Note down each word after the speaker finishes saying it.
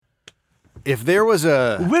If there was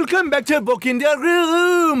a... Welcome back to Book in the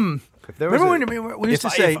Room. If there was remember when we used to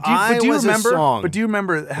say, do you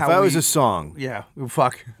remember how If I was a song... Yeah,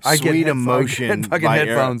 fuck. Sweet Emotion fucking by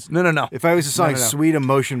headphones. No. If I was a song, Sweet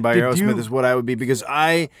Emotion by Aerosmith is what I would be, because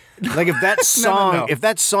I... Like, if that song if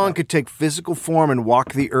that song could take physical form and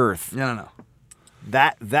walk the earth... No.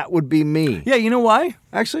 That would be me. Yeah, you know why?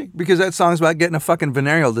 Actually, because that song's about getting a fucking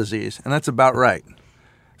venereal disease, and that's about right.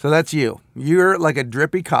 So that's you. You're like a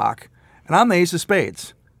drippy cock, and I'm the Ace of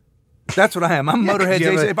Spades. That's what I am. I'm Motorhead's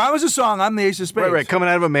Ace. If I was a song, I'm the Ace of Spades. Right. Coming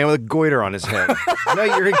out of a man with a goiter on his head. No,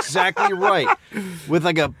 you're exactly right. With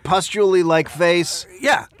like a pustule-like face.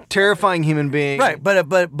 Yeah. Terrifying human being. Right,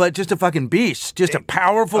 but just a fucking beast. Just a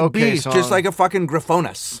powerful beast. Song. Just like a fucking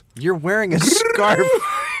Griffonus. You're wearing a scarf.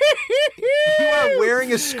 You are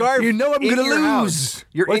wearing a scarf. You know I'm going to lose. House.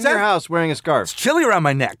 You're What's in your house wearing a scarf. It's chilly around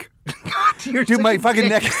my neck. Dude, my fucking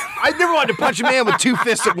neck. I've never wanted to punch a man with two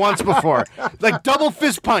fists at once before. Like double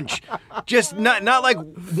fist punch. Just not like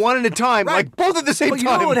one at a time, right. Like both at the same time. You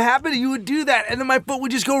know what would happen? You would do that, and then my foot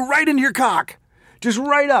would just go right into your cock. Just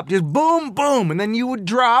right up. Just boom, boom. And then you would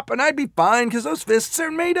drop, and I'd be fine, because those fists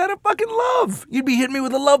are made out of fucking love. You'd be hitting me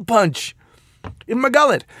with a love punch. In my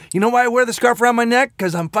gullet. You know why I wear the scarf around my neck?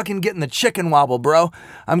 Because I'm fucking getting the chicken wobble, bro.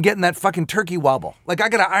 I'm getting that fucking turkey wobble. Like, I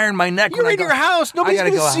gotta iron my neck. You're in your house. Nobody's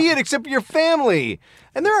gonna see it except your family.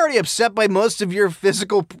 And they're already upset by most of your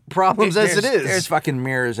physical problems as it is. There's fucking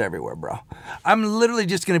mirrors everywhere, bro. I'm literally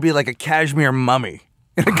just gonna be like a cashmere mummy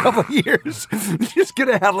in a couple of years. Just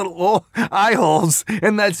gonna have little eye holes,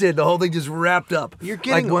 and that's it. The whole thing just wrapped up. You're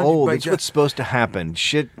getting old. It's what's supposed to happen.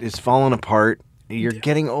 Shit is falling apart. You're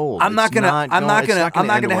getting old. I'm not gonna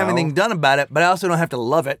have anything done about it, but I also don't have to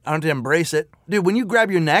love it. I don't have to embrace it, dude. When you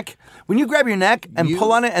grab your neck and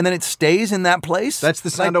pull on it, and then it stays in that place. That's the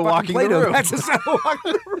sound of walking the room. That's the sound of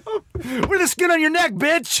walking the room. We're the skin on your neck,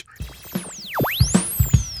 bitch.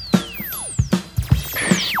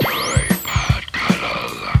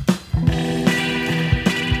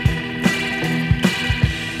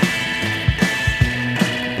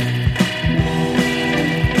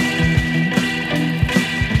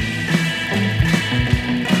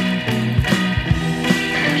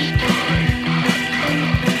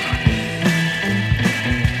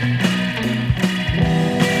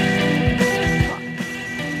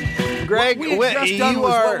 Greg,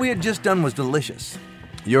 what we had just done was delicious.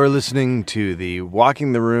 You're listening to the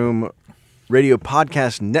Walking the Room Radio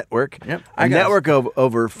Podcast Network. Yep, a network of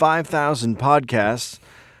over 5,000 podcasts.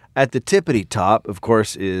 At the tippity top, of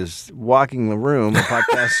course, is Walking the Room, a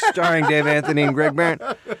podcast starring Dave Anthony and Greg Barron.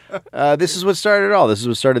 This is what started it all. This is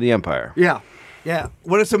what started the empire. Yeah.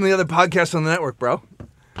 What are some of the other podcasts on the network, bro?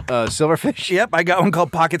 Silverfish. Yep, I got one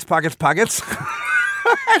called Pockets.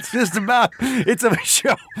 It's a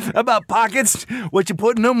show about pockets, what you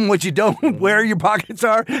put in them, what you don't, where your pockets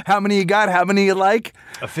are, how many you got, how many you like.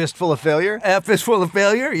 A Fistful of Failure? A Fistful of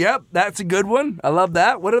Failure, yep, that's a good one. I love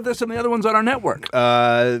that. What are some of the other ones on our network?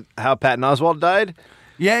 How Patton Oswalt died?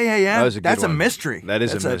 Yeah. That that's a mystery. That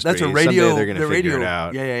is a mystery. That's a radio. Someday they're going to figure it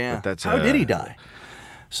out. Yeah. But How did he die?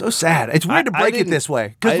 So sad. It's weird to break it this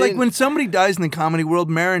way. Because like when somebody dies in the comedy world,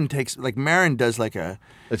 Maron does like a...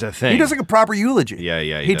 It's a thing. He does like a proper eulogy.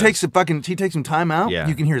 Yeah. He takes some time out. Yeah.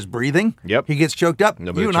 You can hear his breathing. Yep. He gets choked up.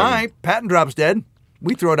 Nobody You and I, Patton drops dead.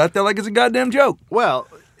 We throw it out there like it's a goddamn joke. Well,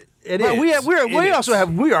 it is.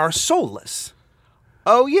 We are soulless.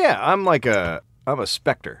 Oh yeah, I'm a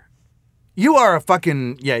specter. You are a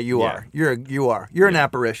fucking you are. You're an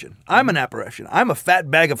apparition. I'm an apparition. I'm a fat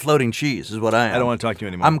bag of floating cheese is what I am. I don't want to talk to you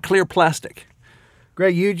anymore. I'm clear plastic.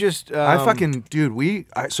 Greg, you just we're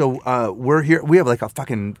here. We have like a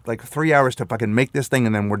fucking 3 hours to fucking make this thing,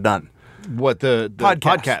 and then we're done. What the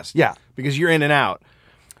podcast? Yeah, because you're in and out.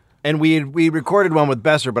 And we recorded one with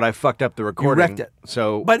Besser, but I fucked up the recording. You wrecked it.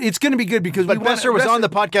 So, but it's going to be good because Besser was on the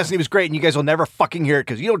podcast and he was great, and you guys will never fucking hear it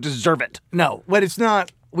because you don't deserve it. No, but it's not.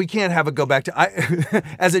 We can't have it go back to.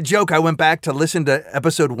 As a joke, I went back to listen to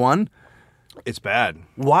episode 1. It's bad.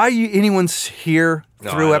 Why anyone's here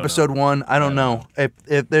through episode 1, I don't know.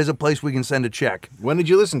 If there's a place we can send a check. When did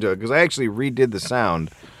you listen to it? Because I actually redid the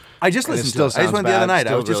sound. I just listened to it. I just went the other night.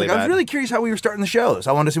 I was really curious how we were starting the shows.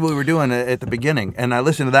 I wanted to see what we were doing at the beginning, and I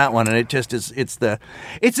listened to that one, and it just is.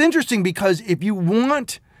 It's interesting because if you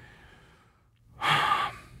want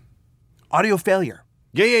audio failure.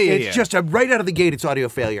 Yeah. It's just right out of the gate, it's audio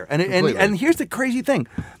failure. And here's the crazy thing.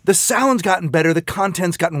 The sound's gotten better, the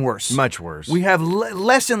content's gotten worse. Much worse. We have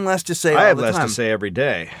less and less to say all the time. I have less to say every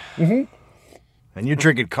day. Mm-hmm. And you're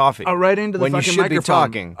drinking coffee. Right into the fucking microphone. When you should be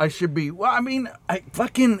talking. I should be. Well, I mean,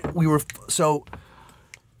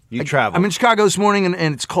 You travel. I'm in Chicago this morning,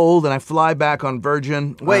 and it's cold, and I fly back on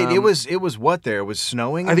Virgin. Wait, it was what there? It was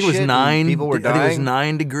snowing. I think it was shit, 9. People were dying. I think it was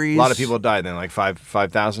 9 degrees. A lot of people died then, like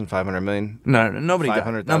 5,000, 500 million. No, nobody died.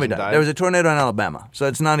 500,000 Nobody died. died? There was a tornado in Alabama, so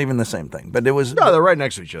it's not even the same thing. But it was No, they're right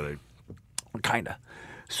next to each other. kinda.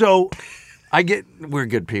 So we're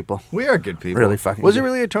good people. We are good people. Really fucking Was good. it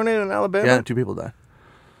really a tornado in Alabama? Yeah, 2 people died.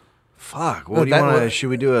 Fuck. No, What do you that want to? was- Should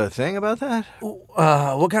we do a thing about that?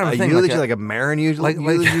 What kind of A thing? eulogy, like a Marin eulogy?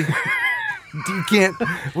 eulogy? You can't.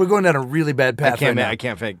 We're going down a really bad path. right now. I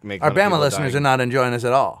can't make. Our fun of Bama people listeners dying. are not enjoying us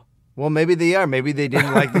at all. Well, maybe they are. Maybe they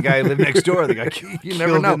didn't like the guy who lived next door. The guy You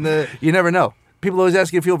never know. You never know. People always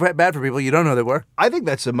ask you to feel bad for people you don't know they were. I think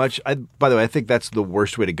that's by the way, I think that's the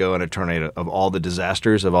worst way to go in a tornado. Of all the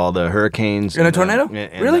disasters, of all the hurricanes, In a and the- tornado?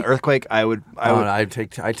 and Really? the earthquake, I would. I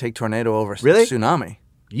take tornado over Really? tsunami.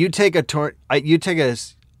 You take a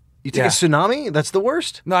Yeah. a tsunami. That's the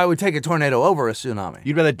worst. No, I would take a tornado over a tsunami.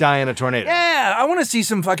 You'd rather die in a tornado. Yeah, I want to see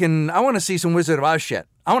some Wizard of Oz shit.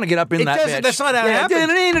 I want to get up in It that doesn't. bitch. That's not how it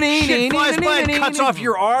happens. Shit flies by and cuts off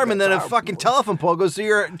your arm, and then a fucking telephone pole goes through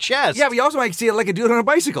your chest. Yeah, but you also might see it like a dude on a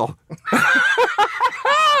bicycle.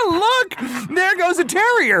 Look, there goes a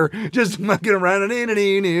terrier just mucking around.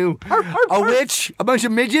 A witch, a bunch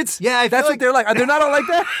of midgets. Yeah, I feel that's what like- they're like. They're not all like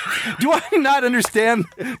that. Do I not understand?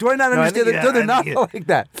 Do I not I understand think- that? No, they're I not think all like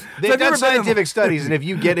that. They've So I've done never been in- scientific studies, and if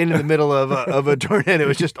you get into the middle of a tornado,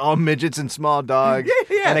 it's just all midgets and small dogs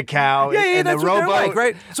Yeah. and a cow. Yeah, and that's the what they're rowboat, like,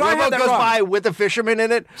 right? So I had rowboat that goes wrong. by with a fisherman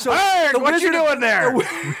in it. So hey, the what you Wizard of- doing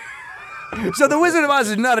there? So the Wizard of Oz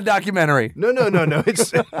is not a documentary. No.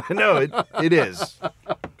 It's it is.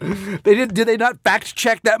 Did they not fact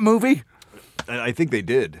check that movie? I think they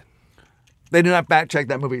did. They did not fact check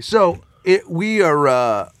that movie. So we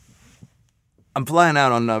are. I'm flying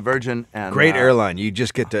out on Virgin and Great airline. You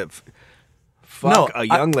just get to fuck No, a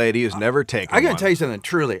young lady who's never taken. I gotta one. tell you something.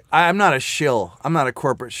 Truly, I'm not a shill. I'm not a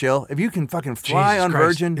corporate shill. If you can fucking fly Jesus on Christ,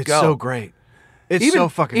 Virgin, it's go. so great. It's Even, so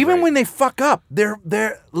fucking even great. when they fuck up, they're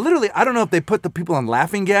literally. I don't know if they put the people on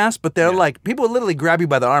laughing gas, but they're like people literally grab you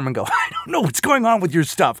by the arm and go, "I don't know what's going on with your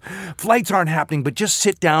stuff. Flights aren't happening, but just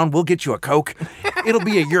sit down. We'll get you a Coke. It'll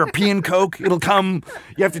be a European Coke. It'll come.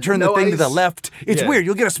 You have to turn the No thing to ice. the left. It's Yeah. weird.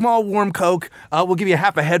 You'll get a small warm Coke. We'll give you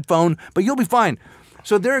half a headphone, but you'll be fine."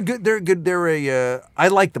 So they're good. They're good. They're a. I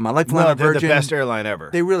like them. I like flying No, on they're Virgin. the best airline ever.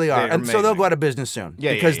 They really are, They're and so they'll amazing. go out of business soon.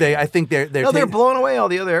 Yeah, because yeah. I think they're. No, they're blowing away all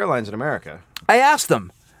the other airlines in America. I asked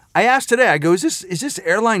them. I asked today. I go, is this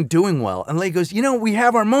airline doing well? And Lay goes, we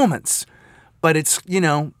have our moments, but it's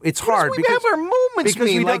it's hard we have our moments. because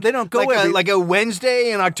mean? they don't go like every- like a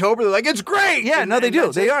Wednesday in October. They're like, it's great. Yeah, no, they And do.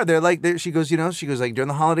 that's They it. are. They're like, she goes, like during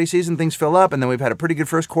the holiday season, things fill up, and then we've had a pretty good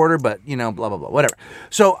first quarter, but blah, blah, blah, whatever.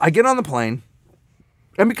 So I get on the plane,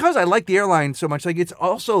 and because I like the airline so much, like it's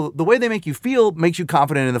also, the way they make you feel makes you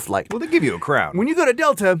confident in the flight. Well, they give you a crown. When you go to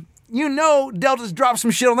Delta, Delta's dropped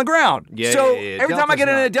some shit on the ground. Yeah, so yeah. every time I Delta's get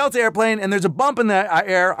in a not. Delta airplane and there's a bump in the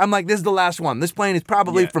air, I'm like, this is the last one. This plane is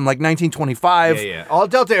probably Yeah. from like 1925. Yeah. All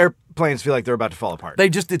Delta airplanes feel like they're about to fall apart.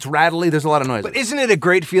 It's rattly. There's a lot of noise. But isn't it a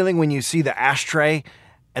great feeling when you see the ashtray,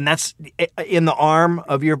 and that's in the arm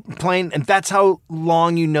of your plane, and that's how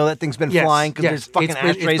long you know that thing's been flying because there's fucking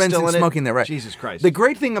ashtrays it's been still in smoking it. there, right? Jesus Christ. The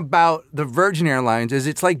great thing about the Virgin Airlines is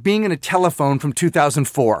it's like being in a telephone from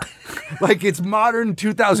 2004. Like it's modern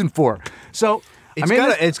 2004. So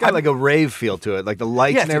It's got like a rave feel to it, like the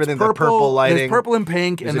lights yes, and everything. it's purple, the purple lighting. There's purple and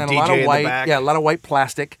pink, There's and a then a lot DJ in of the white. back. Yeah, a lot of white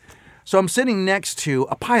plastic. So I'm sitting next to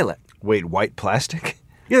a pilot. Wait, white plastic?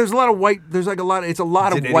 Yeah, there's a lot of white. There's like a lot. It's a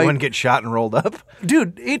lot Did of white. anyone get shot and rolled up?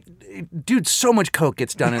 Dude, dude, so much coke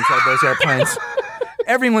gets done inside those airplanes.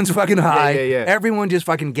 Everyone's fucking high. Yeah. Everyone just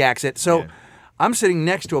fucking gacks it. So I'm sitting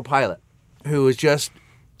next to a pilot who is just.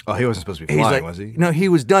 Oh, he wasn't supposed to be He's flying, like, was he? No, he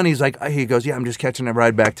was done. He goes, yeah, I'm just catching a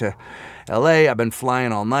ride back to L.A. I've been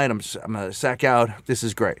flying all night. I'm gonna sack out. This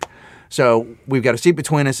is great. So we've got a seat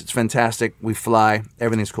between us. It's fantastic. We fly.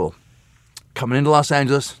 Everything's cool. Coming into Los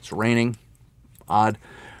Angeles. It's raining. Odd.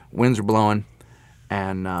 Winds are blowing.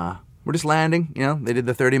 And we're just landing. They did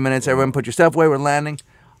the 30 minutes. Everyone put your stuff away. We're landing.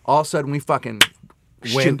 All of a sudden, we fucking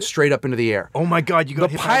shoot straight up into the air. Oh my God! You got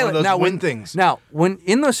The hit by one of those now wind things. Now, when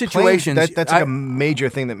in those situations, that's like a major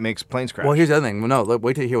thing that makes planes crash. well, here's the other thing. No,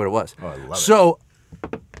 wait till you hear what it was. Oh, I love it. So,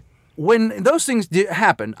 when those things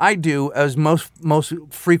happen, I do as most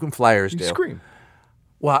frequent flyers do. You scream.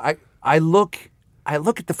 Well, I look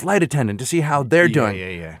at the flight attendant to see how they're doing.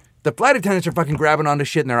 Yeah. The flight attendants are fucking grabbing onto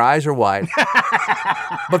shit and their eyes are wide.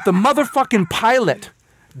 But the motherfucking pilot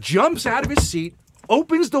jumps out of his seat,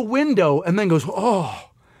 opens the window, and then goes, "Oh."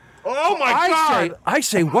 Oh my God! I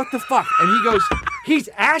say, what the fuck? And he goes, he's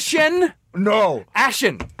ashen. No.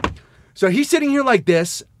 Ashen. So he's sitting here like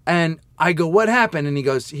this. And I go, what happened? And he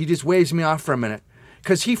goes, he just waves me off for a minute.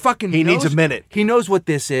 Because he He needs a minute. He knows what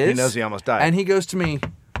this is. He knows he almost died. And he goes to me,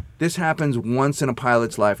 this happens once in a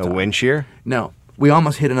pilot's A lifetime. wind shear? No. We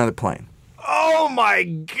almost hit another plane. Oh my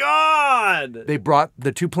God! They brought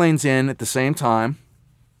the two planes in at the same time.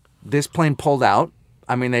 This plane pulled out.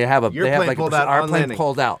 I mean, they have a. Your they have plane like pulled a, out Our on plane landing.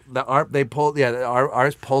 pulled out.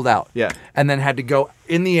 Ours pulled out. Yeah. And then had to go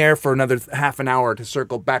in the air for another half an hour to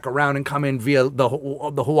circle back around and come in via the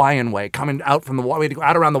Hawaiian way, coming out from the water. We had to go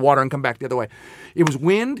out around the water and come back the other way. It was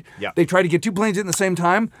wind. Yeah. They tried to get two planes in at the same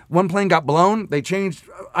time. One plane got blown. They changed.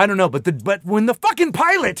 I don't know, but when the fucking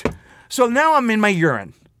pilot. So now I'm in my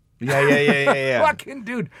urine. Yeah. Fucking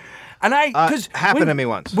dude. And because happened to me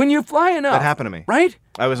once. When you fly enough. That happened to me. Right?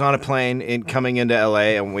 I was on a plane coming into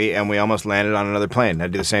LA, and we almost landed on another plane. I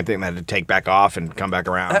had to do the same thing. I had to take back off and come back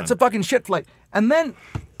around. That's a fucking shit flight. And then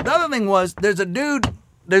the other thing was, there's a dude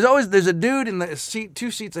in the seat,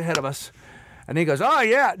 2 seats ahead of us, and he goes, "Oh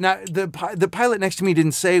yeah." Now the pilot next to me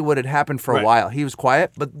didn't say what had happened for a while. He was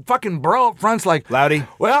quiet, but fucking bro up front's like, Loudy.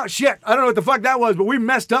 Well, shit. I don't know what the fuck that was, but we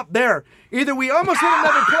messed up there. Either we almost hit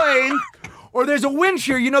another plane. Or there's a wind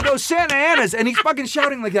shear, there's Santa Anas, and he's fucking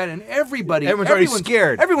shouting like that, and everyone's already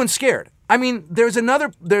scared. Everyone's scared. I mean, there's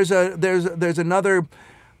another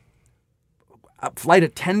flight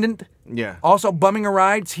attendant. Yeah. Also bumming a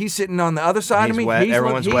ride. He's sitting on the other side of He's me. wet.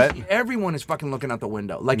 Everyone's wet. Everyone is fucking looking out the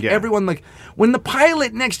window. Like Yeah. everyone, like when the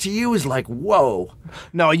pilot next to you is like, whoa.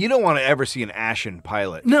 No, you don't want to ever see an ashen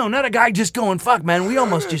pilot. No, not a guy just going, fuck, man. We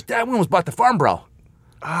almost bought the farm, bro.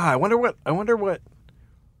 I wonder what.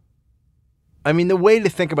 I mean, the way to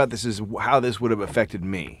think about this is how this would have affected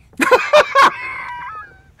me.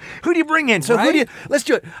 Who do you bring in? So Right? who do you? Let's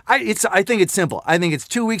do it. I think it's simple. I think it's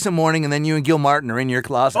 2 weeks of morning, and then you and Gil Martin are in your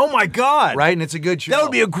closet. Oh my God! Right, and it's a good show. That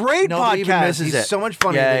would be a great Nobody even podcast. misses He's it. so much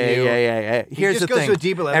funnier yeah, than you. Yeah. Here's just the goes thing. to a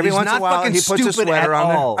deeper level. Every He's once in not a while, fucking he puts a stupid sweater at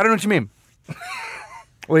on all. there. I don't know what you mean.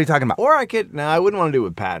 What are you talking about? Or I could. No, I wouldn't want to do it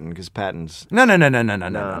with Patton because Patton's. No. He's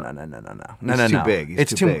No. too big. He's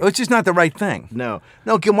It's too big. It's just not the right thing. No,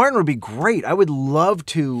 Gil Martin would be great. I would love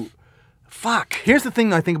to. Fuck. Here's the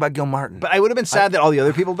thing I think about Gil Martin. But I would have been sad that all the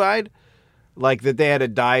other people died. Like that they had to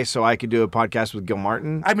die so I could do a podcast with Gil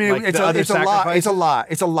Martin. I mean, like it's the a other lot. It's a sacrifices. lot.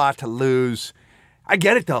 It's a lot to lose. I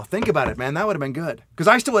get it though. Think about it, man. That would have been good because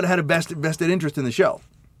I still would have had a vested interest in the show.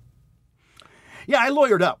 Yeah, I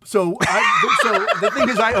lawyered up. So the thing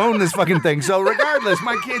is, I own this fucking thing. So regardless,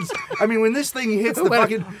 my kids. I mean, when this thing hits the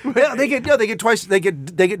fucking, they get twice. They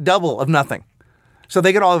get double of nothing. So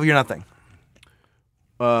they get all of your nothing.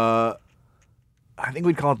 I think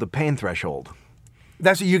we'd call it the pain threshold.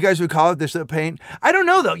 That's what you guys would call it, this pain? I don't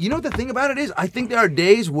know, though. You know what the thing about it is? I think there are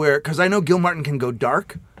days where, because I know Gil Martin can go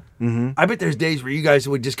dark. Mm-hmm. I bet there's days where you guys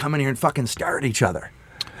would just come in here and fucking stare at each other.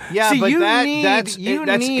 Yeah, See, but that's that's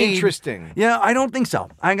interesting. Yeah, I don't think so.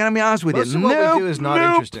 I'm going to be honest with Most you. of what we do is not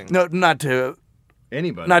interesting. No, not to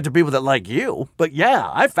Anybody. people that like you. But yeah,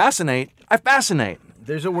 I fascinate.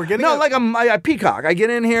 We're getting like I peacock. I get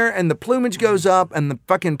in here and the plumage goes up and the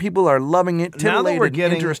fucking people are loving it, Now that we're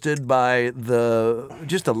titillated, interested by the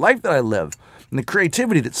life that I live and the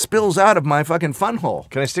creativity that spills out of my fucking fun hole.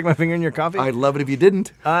 Can I stick my finger in your coffee? I'd love it if you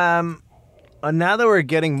didn't. Now that we're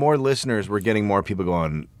getting more listeners, we're getting more people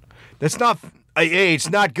going. That's not. Hey, it's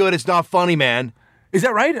not good. It's not funny, man. Is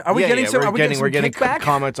that right? Are we getting some? Are we getting some kickback?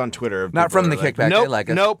 Comments on Twitter. of Not people from that the are like, kickback. Nope, They like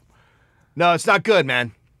us. nope. No, it's not good,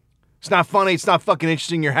 man. It's not funny. It's not fucking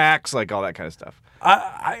interesting. Your hacks, like all that kind of stuff.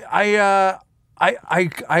 I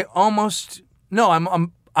almost no.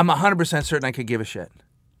 I'm 100% certain I could give a shit.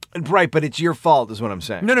 Right, but it's your fault, is what I'm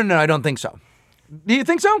saying. No. I don't think so. Do you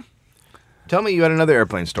think so? Tell me you had another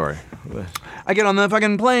airplane story. I get on the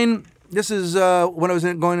fucking plane. This is when I was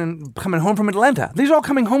coming home from Atlanta. These are all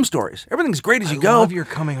coming home stories. Everything's great as you go. I love your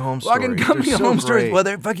coming home stories. Fucking coming They're so home stories. great. Well,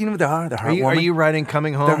 they're fucking they're heartwarming. Are you writing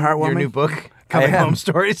Coming Home? They're heartwarming. Your new book, I Coming am. Home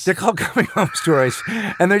Stories. They're called coming home stories,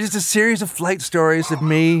 and they're just a series of flight stories of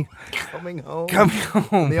me Coming home. coming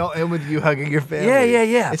home. They all end with you hugging your family.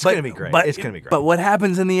 Yeah. It's gonna be great. It's gonna be great. But what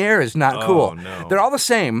happens in the air is not cool. No. They're all the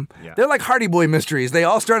same. Yeah. They're like Hardy Boy mysteries. They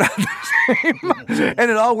all start out the same,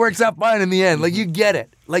 and it all works out fine in the end. Like you get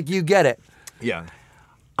it. Yeah.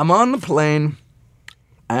 I'm on the plane,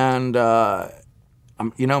 and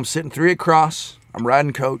I'm sitting 3 across. I'm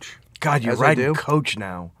riding coach. God, you're as I riding do. coach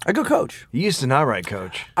now. I go coach. You used to not ride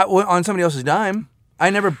coach. On somebody else's dime. I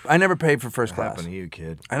never paid for first What class. happened to you,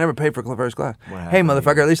 kid? I never paid for first class. What Hey, happened to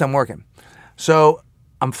motherfucker, at least I'm working. So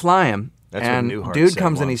I'm flying, That's what and Newhart dude said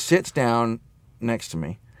comes and he once. sits down next to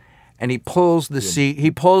me, and he pulls the seat.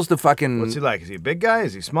 He pulls the fucking. What's he like? Is he a big guy?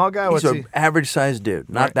 Is he a small guy? He's What's an he? average sized dude,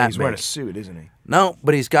 not that He's big. wearing a suit, isn't he? No,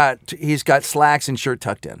 but he's got slacks and shirt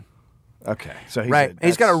tucked in. Okay, so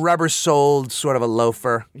He's got a rubber soled sort of a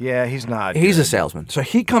loafer. Yeah, he's not. He's good. a salesman. So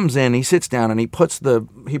he comes in, he sits down, and he puts the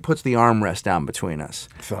armrest down between us.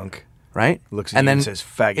 Thunk. Right? Looks at and you then and says,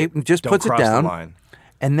 "Faggot." It just Don't puts it cross down. The line.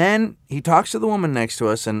 And then he talks to the woman next to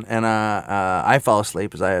us, and I fall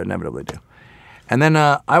asleep, as I inevitably do. And then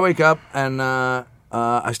I wake up, and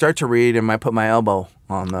I start to read, and I put my elbow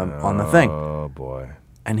on the thing. Oh boy!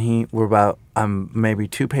 And we're about maybe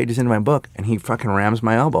 2 pages into my book, and he fucking rams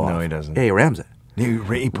my elbow off. No, he doesn't. Yeah, he rams it. He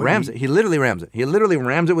Rams it. He literally rams it. He literally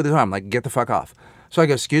rams it with his arm, like, get the fuck off. So I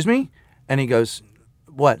go, excuse me? And he goes,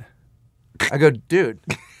 what? I go, dude.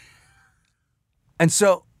 And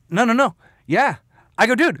so, no. Yeah. I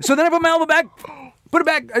go, dude. So then I put my elbow back, put it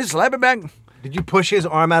back, I just slap it back. Did you push his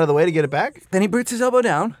arm out of the way to get it back? Then he puts his elbow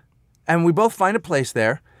down, and we both find a place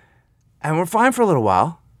there, and we're fine for a little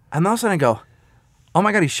while. And all of a sudden I go, oh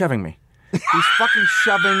my God, he's shoving me. He's fucking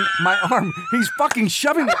shoving my arm. He's fucking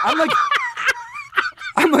shoving me.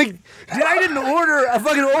 I'm like, dude, I didn't order a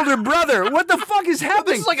fucking older brother. What the fuck is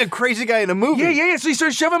happening? This is like a crazy guy in a movie. Yeah. So he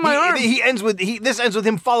starts shoving my arm. This ends with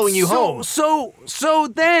him following you home. So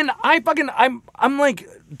then I'm like,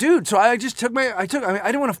 dude. So I just took I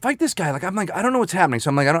didn't want to fight this guy. Like I'm like, I don't know what's happening. So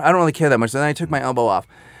I'm like, I don't really care that much. So then I took my elbow off.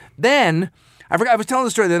 Then I was telling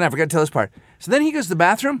the story. Then I forgot to tell this part. So then he goes to the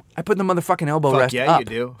bathroom. I put the motherfucking elbow rest yeah, up. you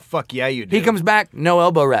do. Fuck yeah, you do. He comes back, no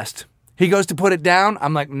elbow rest. He goes to put it down.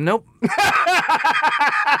 I'm like, nope. Like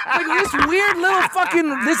this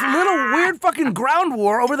little weird fucking ground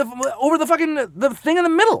war over the fucking the thing in the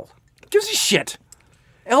middle. Gives a shit.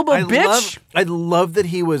 Elbow bitch. I love that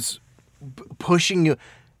he was pushing you,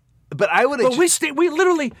 but I would. But we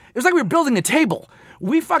literally, it was like we were building a table.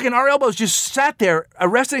 Our elbows just sat there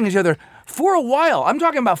arresting each other for a while. I'm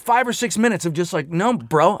talking about 5 or 6 minutes of just like, no,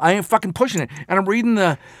 bro, I ain't fucking pushing it. And I'm reading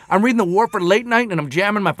the War for Late Night, and I'm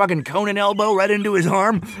jamming my fucking Conan elbow right into his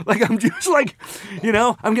arm. Like I'm just like,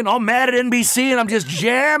 I'm getting all mad at NBC, and I'm just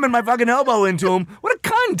jamming my fucking elbow into him. What a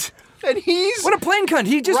cunt! And what a plain cunt.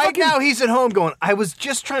 He just right now he's at home going, I was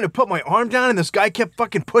just trying to put my arm down, and this guy kept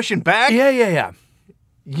fucking pushing back. Yeah.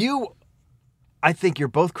 I think you're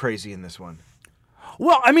both crazy in this one.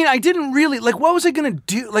 Well, I mean, I didn't really what was I gonna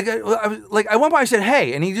do? I went by, I said,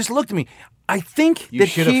 "Hey," and he just looked at me. I think you that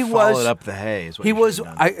should he have was followed up the hay. Is what he was.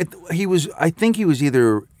 I think he was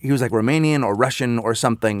either like Romanian or Russian or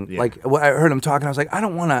something. Yeah. Like I heard him talking, I was like, I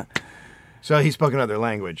don't want to. So he spoke another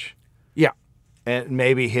language, Yeah, and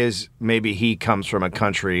maybe he comes from a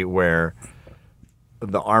country where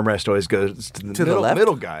the armrest always goes to the left?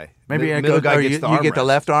 middle guy. maybe the it middle goes, guy or gets you, the you get the armrest.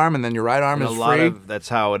 left arm, and then your right arm In is a lot free. that's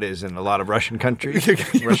how it is in a lot of Russian countries,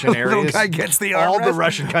 Russian areas. Little guy gets the all armrest. the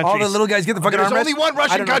Russian countries. All the little guys get the fucking There's armrest. only one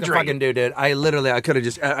Russian I don't know what country. to fucking do, dude. I could have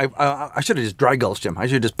just. I should have just dry gulched him. I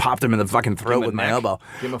should have just popped him in the fucking throat him a with my neck. elbow.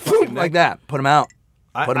 Give him a fucking like neck. that. Put him out.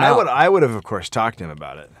 Put him out. I would have, of course, talked to him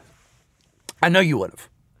about it. I know you would have.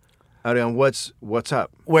 Adrian, what's up?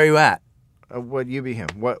 Where are you at? What you be him?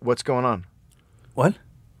 What's going on? What?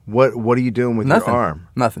 What are you doing with Nothing. your arm?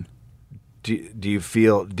 Nothing. Do you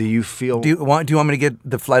feel? Do you want me to get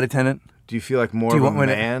the flight attendant? Do you feel like more Do you of a want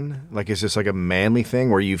me to- man? Like, is this like a manly thing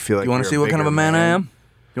where you feel like You want to see what kind of a man I am?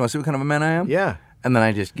 You want to see what kind of a man I am? Yeah. And then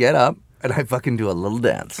I just get up and I fucking do a little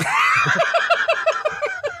dance.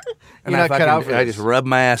 And You're not cut out for I this. just rub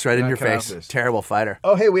my ass right in not your cut out face. for this. Terrible fighter.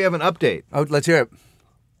 Oh, hey, we have an update. Oh, let's hear it.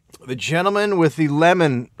 The gentleman with the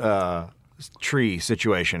lemon tree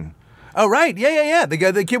situation. Oh, right. Yeah.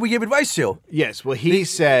 The kid we gave advice to. Yes. Well, he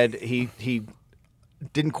said he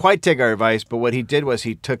didn't quite take our advice, but what he did was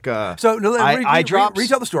he took So eye drops.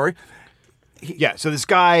 retell the story. Yeah. So this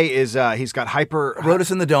guy is he's got hyper. Wrote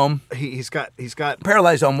us in the dome. He's got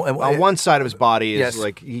Paralyzed on one side of his body is Yes.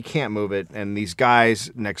 like he can't move it, and these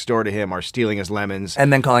guys next door to him are stealing his lemons,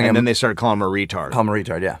 And then calling him- then they started calling him a retard. Call him a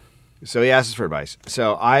retard, yeah. So he asked us for advice.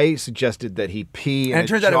 So I suggested that he pee in And it a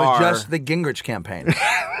turns jar. out it was just the Gingrich campaign.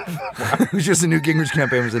 It was just a new Gingrich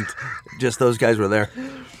campaign. It was just those guys were there.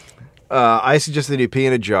 I suggested he pee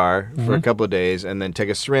in a jar for Mm-hmm. a couple of days, and then take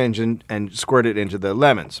a syringe and squirt it into the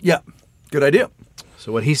lemons. Yeah. Good idea.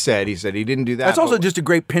 So what he said he didn't do that. That's also but- just a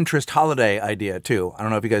great Pinterest holiday idea too. I don't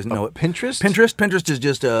know if you guys know it. Pinterest? Pinterest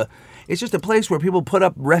is just a place where people put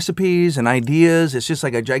up recipes and ideas. It's just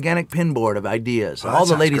like a gigantic pinboard of ideas. All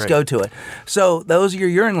the sounds ladies great. go to it. So those are your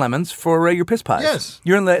urine lemons for your piss pies. Yes.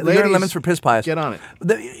 Urine Ladies, lemons for piss pies. get on it.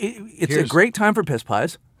 It's a great time for piss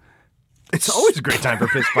pies. It's always a great time for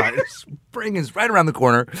piss pies. Spring is right around the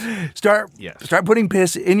corner. Start Yes. putting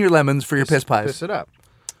piss in your lemons for your piss pies. Piss it up.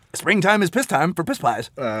 Springtime is piss time for piss pies.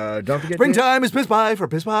 Don't forget. Springtime is piss pie for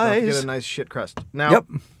piss Don't pies. forget a nice shit crust. Now, Yep.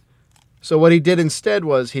 So what he did instead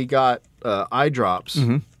was he got eye drops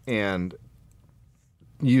and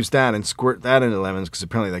used that and squirt that into lemons because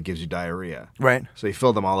apparently that gives you diarrhea. Right. So he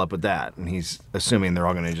filled them all up with that, and he's assuming they're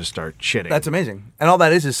all going to just start shitting. That's amazing. And all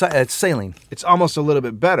that is it's saline. It's almost a little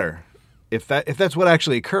bit better if that's what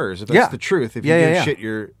actually occurs. If that's Yeah. the truth. If Yeah, you yeah, do yeah. shit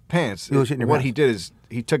your pants. You'll shit in your what pants. he did is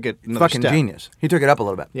he took it another Fucking step. genius. He took it up a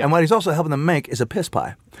little bit. Yeah. And what he's also helping them make is a piss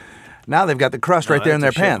pie. Now they've got the crust right there in their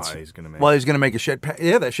that's a shit pants. pie he's gonna make. Well, he's going to make a shit pie.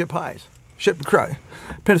 Yeah, that shit pies. Shit cry.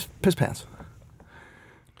 Piss pants.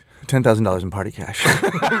 $10,000 in party cash.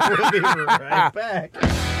 We'll be right back.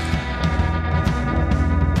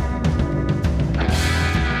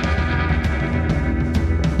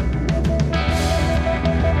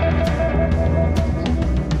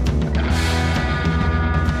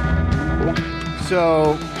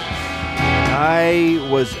 So, I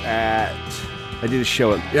did a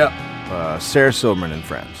show at Yeah. Sarah Silverman and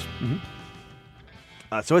Friends.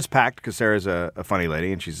 So it's packed because Sarah's a funny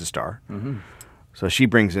lady and she's a star. So she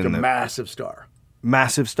brings in the massive star.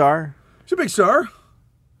 massive star. She's a big star.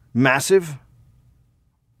 Massive?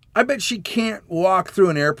 I bet she can't walk through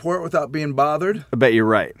an airport without being bothered. I bet you're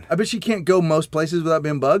right. I bet she can't go most places without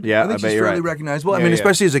being bugged. Yeah, I think I bet she's you're fairly right. recognizable. I Yeah, mean, yeah.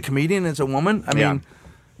 especially as a comedian, as a woman. I mean,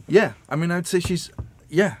 yeah. I mean, I'd say she's,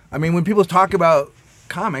 yeah. I mean, when people talk about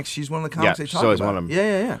comics, she's one of the comics Yeah, they she's talk always about. one of them.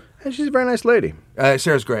 Yeah. And she's a very nice lady.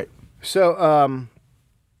 Sarah's great. So,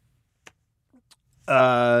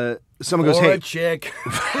 someone goes, Or hey. a chick.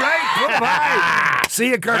 Right, bye. See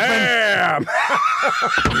you, Kirkman. Bam!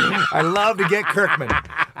 I love to get Kirkman.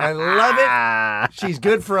 I love it. She's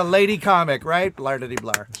good for a lady comic, right?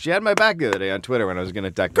 Blar-diddy-blar. She had my back the other day on Twitter when I was getting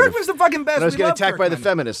attacked. Kirkman's the fucking best. when I was We getting love attacked by the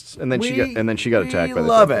Kirkman. feminists, and then she got attacked by the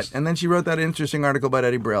love feminists. it. And then she wrote that interesting article about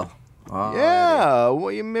Eddie Brill. Oh, Yeah,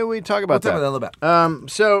 well, maybe we talk about We'll talk that. about that a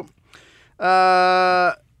little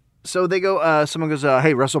bit. So they go. Someone goes,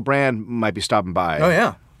 "Hey, Russell Brand might be stopping by." Oh,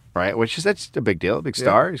 yeah. right. that's a big deal, a big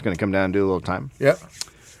star. He's going to come down and do a little time. Yeah.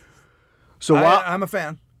 So while I'm a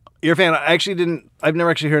fan. you're a fan, I actually didn't. I've never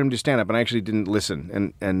actually heard him do stand up, and I actually didn't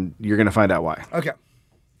listen, and you're going to find out why. Okay.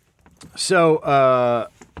 So I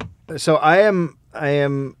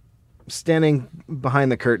am standing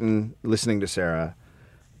behind the curtain listening to Sarah,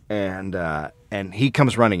 and he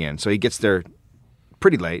comes running in. So he gets there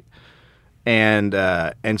pretty late, and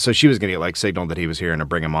so she was gonna get like signaled that he was here and to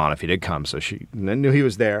bring him on if he did come. So she knew he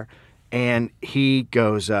was there, and he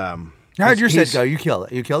goes. How'd your set go? You killed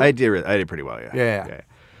it. You killed it? I did pretty well. Yeah. Yeah.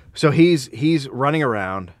 So he's running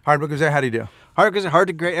around. Hardwick was there. How'd he do? Hard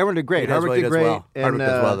did great. Everyone did great. Hardwick did great. Well. Hardwick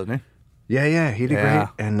does well, doesn't he? Yeah, he did Yeah.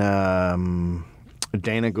 great. And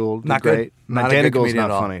Dana Gould did Not great. good. Not a Dana good Gould's comedian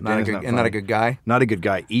not at all. funny. Not a Dana's good, not and not a funny. good guy. Not a good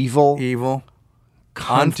guy. Evil.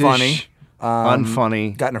 Unfunny.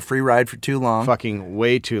 Unfunny. Gotten a free ride for too long. Fucking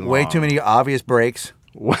way too long. Way too many obvious breaks.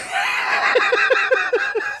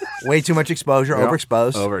 Way too much exposure. Yep.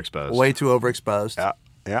 Overexposed. Overexposed. Way too overexposed.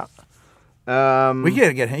 Yeah. We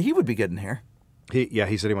gotta get him. He would be good in here. He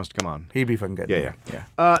said he wants to come on. He'd be fucking good. in Yeah.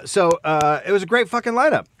 here. So it was a great fucking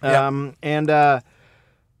lineup. Yeah.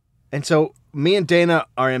 And so me and Dana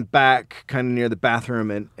are in back, kind of near the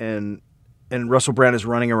bathroom, and Russell Brand is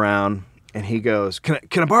running around, and he goes, "Can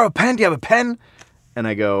I borrow a pen? Do you have a pen?" And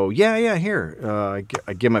I go, "Yeah, here."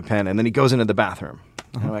 I give him a pen, and then he goes into the bathroom.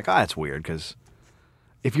 And I'm like, that's weird, because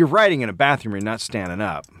if you're writing in a bathroom, you're not standing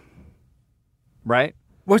up, right?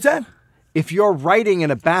 What's that? If you're writing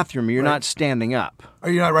in a bathroom, you're not standing up. Are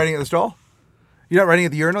you not writing at the stall? You're not writing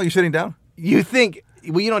at the urinal? You're sitting down? You think,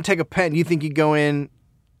 well, you don't take a pen. You think you go in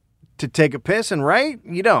to take a piss and write?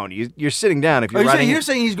 You don't. You're sitting down if you're writing. You're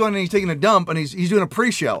saying he's going and he's taking a dump and he's doing a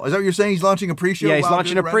pre-show. Is that what you're saying? He's launching a pre-show? Yeah, he's while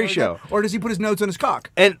launching doing a writing like pre-show. that? Or does he put his notes on his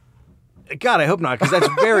cock? And God, I hope not, because that's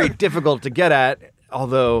very difficult to get at,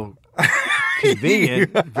 although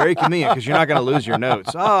convenient, very convenient, because you're not going to lose your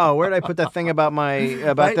notes. Oh, where did I put that thing about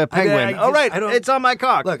the penguin? It's on my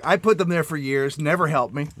cock. Look, I put them there for years. Never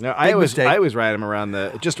helped me. No, Big I mistake. always write them around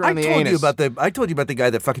the anus. I told you about the guy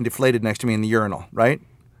that fucking deflated next to me in the urinal, right?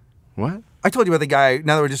 What? I told you about the guy.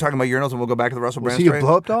 Now that we're just talking about urinals, and we'll go back to the Russell Brand he a story.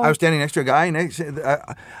 blow-up doll? I was standing next to a guy, and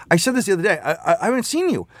I said this the other day. I haven't seen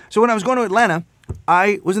you. So when I was going to Atlanta,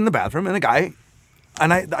 I was in the bathroom, and a guy,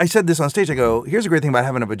 and I said this on stage. I go, "Here's a great thing about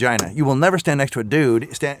having a vagina. You will never stand next to a dude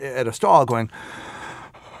at a stall going,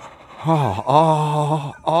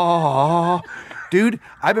 oh, dude.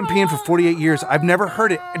 I've been peeing for 48 years. I've never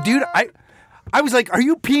heard it, dude. I was like, are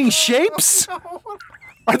you peeing shapes?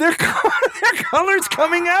 Are there colors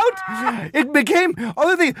coming out? It became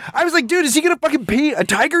other thing. I was like, dude, is he gonna fucking pee a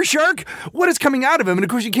tiger shark? What is coming out of him? And of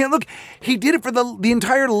course, you can't look. He did it for the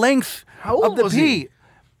entire length of the pee.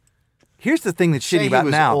 Here's the thing that's shitty about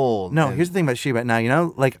now. Old, no, here's the thing about shitty about now. You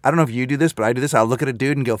know, like I don't know if you do this, but I do this. I'll look at a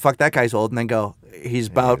dude and go, "Fuck, that guy's old," and then go, "He's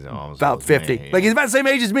about 50." Me, like he's about the same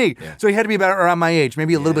age as me, so he had to be about around my age,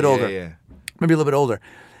 maybe a little bit older. Maybe a little bit older,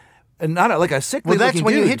 and not like a sickly. Well, that's looking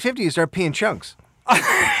when dude. you hit 50, you start peeing chunks.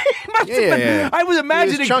 I was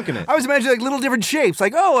imagining He was chunking it. I was imagining like little different shapes,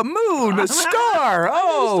 like a moon, a star.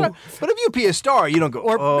 But if you pee a star, you don't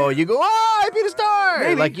go. You go. I peed a star.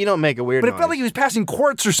 Maybe. Like you don't make a weird. But noise. it felt like he was passing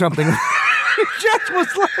quartz or something. It just was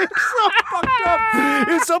like so fucked up.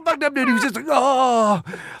 It was so fucked up, dude. He was just like,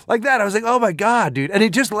 like that. I was like, oh my god, dude. And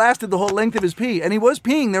it just lasted the whole length of his pee. And he was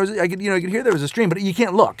peeing. There was, I could hear there was a stream, but you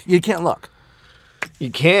can't look. You can't look.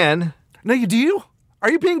 You can. No, you do. Are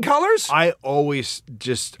you peeing colors? I always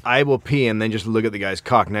I will pee and then just look at the guy's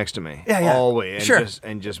cock next to me. Yeah. Always. Sure.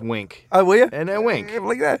 And just wink. Oh, will you? And I wink.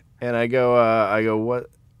 Like that. And I go,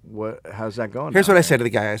 what, how's that going? Here's what I said to the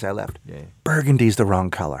guy as I left. Yeah. Burgundy's the wrong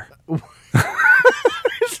color.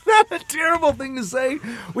 It's not a terrible thing to say.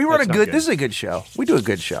 We run this is a good show. We do a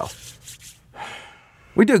good show.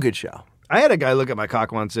 We do a good show. I had a guy look at my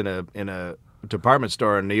cock once in a department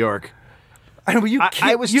store in New York. I know,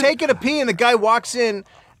 I was taking a pee and the guy walks in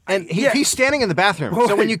and he's standing in the bathroom.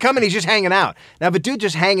 So when you come in, he's just hanging out. Now, if a dude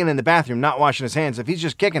just hanging in the bathroom, not washing his hands, if he's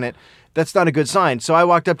just kicking it, that's not a good sign. So I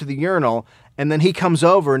walked up to the urinal and then he comes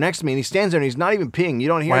over next to me and he stands there and he's not even peeing. You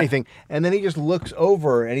don't hear anything. And then he just looks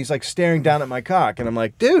over and he's like staring down at my cock. And I'm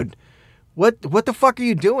like, dude, what the fuck are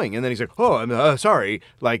you doing? And then he's like, oh, I'm sorry.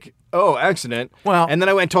 Like, oh, accident. Well, and then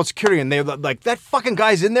I went and told security, and they were like, that fucking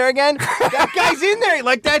guy's in there again? That guy's in there.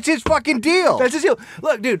 Like, that's his fucking deal. That's his deal.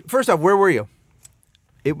 Look, dude, first off, where were you?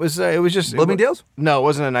 It was just... Bloomingdale's? No, it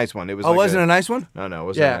wasn't a nice one. It was wasn't a nice one? No, it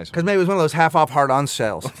wasn't a nice one. Because maybe it was one of those half-off hard-on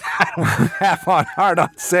sales.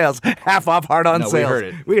 Hard-on sales. Half-off hard-on sales. We heard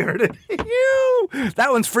it. We heard it.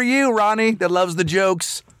 That one's for you, Ronnie, that loves the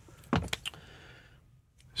jokes.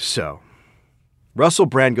 So... Russell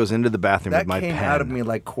Brand goes into the bathroom with my pen. That came out of me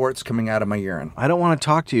like quartz coming out of my urine. I don't want to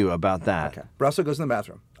talk to you about that. Okay. Russell goes in the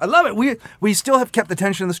bathroom. I love it. We still have kept the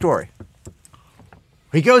tension of the story.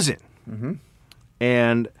 He goes in. Mm-hmm.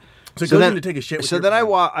 And so he goes in to take a shit with So then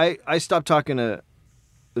I stopped talking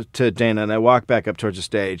to Dana and I walk back up towards the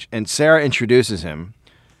stage and Sarah introduces him,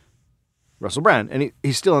 Russell Brand, and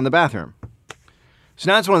he's still in the bathroom.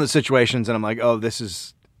 So now it's one of the situations and I'm like, oh, this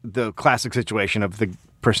is the classic situation of the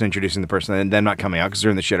person introducing the person and them not coming out because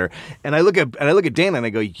they're in the shitter. And I look at Dana and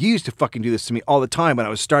I go, you used to fucking do this to me all the time when I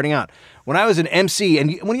was starting out. When I was an MC,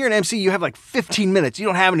 and when you're an MC, you have like 15 minutes. You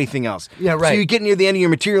don't have anything else. Yeah, right. So you get near the end of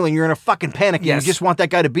your material and you're in a fucking panic and Yes. you just want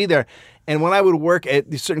that guy to be there. And when I would work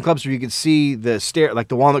at these certain clubs where you could see the stair, like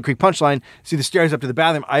the Walnut Creek Punchline, see the stairs up to the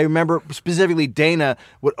bathroom, I remember specifically Dana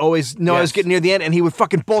would always know I was getting near the end and he would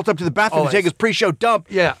fucking bolt up to the bathroom to take his pre-show dump.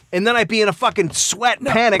 Yeah. And then I'd be in a fucking sweat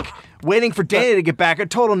panic waiting for Dana to get back. A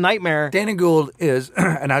total nightmare. Dana Gould is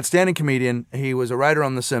an outstanding comedian. He was a writer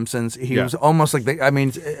on The Simpsons. He was almost like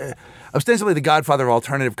ostensibly the godfather of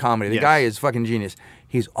alternative comedy. The guy is fucking genius.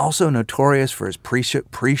 He's also notorious for his pre-show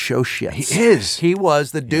shits. He is. He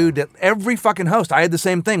was the dude that every fucking host, I had the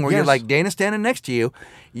same thing where you're like, Dana's standing next to you.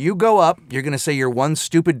 You go up, you're going to say your one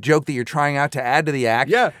stupid joke that you're trying out to add to the act.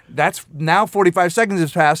 Yeah. That's now 45 seconds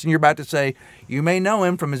has passed and you're about to say, you may know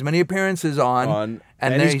him from his many appearances on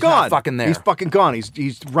and then he's gone. Not fucking there. He's fucking gone.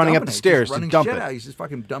 He's running up the stairs to dump it. He's just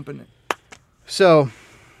fucking dumping it. So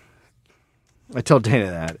I tell Dana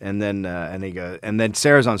that, and then and then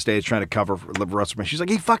Sarah's on stage trying to cover for Russell Brand. She's like,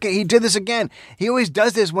 he did this again. He always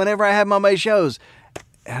does this whenever I have him on my shows.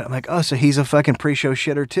 And I'm like, oh, so he's a fucking pre-show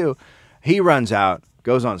shitter too. He runs out,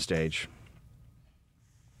 goes on stage.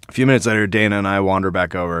 A few minutes later, Dana and I wander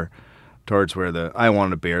back over towards where I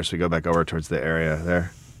wanted a beer, so we go back over towards the area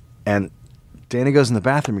there. And Dana goes in the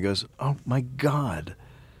bathroom and goes, oh my God,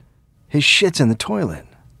 his shit's in the toilet.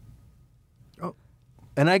 Oh.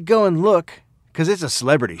 And I go and look, because it's a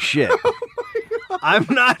celebrity shit. I'm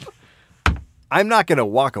not going to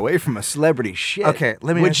walk away from a celebrity shit. Okay,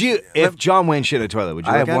 let me Would you, if John Wayne shit in a toilet, would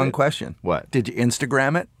you I look have at one it? question. What? Did you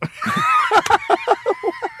Instagram it?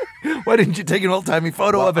 Why didn't you take an old-timey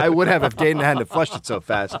photo of it? I would have if Dana hadn't flushed it so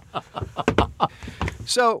fast.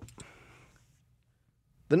 So,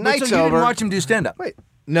 the night's so you over. didn't watch him do stand-up? Wait.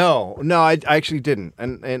 No, I actually didn't.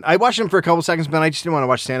 And I watched him for a couple seconds, but I just didn't want to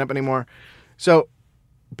watch stand-up anymore. So,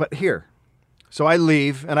 but here. So I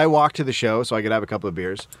leave, and I walk to the show so I could have a couple of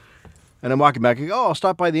beers. And I'm walking back, I go, I'll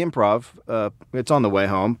stop by the Improv. It's on the way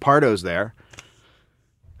home. Pardo's there.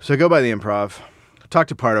 So I go by the Improv. Talk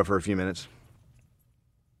to Pardo for a few minutes.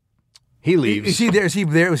 He leaves. Is he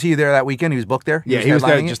there? Was he there that weekend? He was booked there? Yeah, he was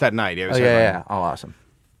there headlining just that night. Yeah, he it? was Oh, headlining. yeah. Oh, awesome.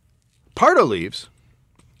 Pardo leaves,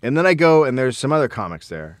 and then I go, and there's some other comics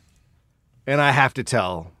there, and I got to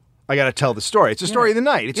tell the story. It's a story of the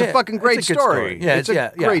night. It's a fucking great it's a good story. Yeah, it's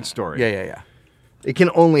a great story. Yeah. It can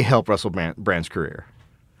only help Russell Brand's career.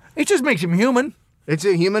 It just makes him human. It's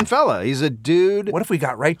a human fella. He's a dude. What if we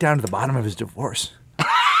got right down to the bottom of his divorce?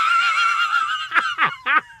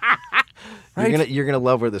 Right? You're gonna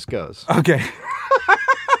love where this goes. Okay.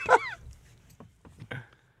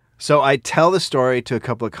 So I tell the story to a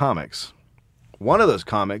couple of comics. One of those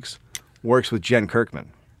comics works with Jen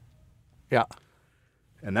Kirkman. Yeah.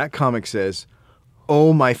 And that comic says,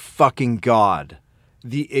 "Oh my fucking God.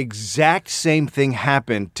 The exact same thing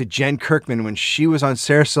happened to Jen Kirkman when she was on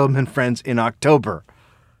Sarah Silverman Friends in October.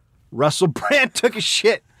 Russell Brand took a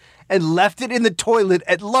shit and left it in the toilet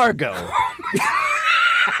at Largo."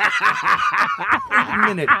 Wait a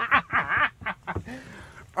minute.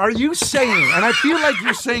 Are you saying, and I feel like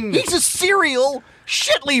you're saying this. He's a serial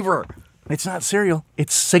shit leaver. It's not cereal.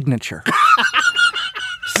 It's signature.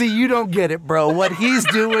 See, you don't get it, bro. What he's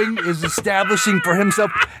doing is establishing for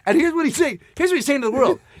himself. And here's what he's saying. Here's what he's saying to the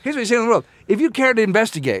world. If you care to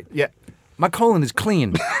investigate, Yeah. my colon is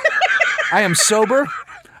clean. I am sober.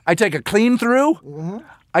 I take a clean through.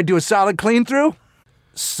 I do a solid clean through.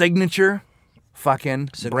 Signature fucking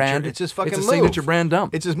brand. It's his fucking It's a move. signature brand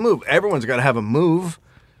dump. It's his move. Everyone's got to have a move.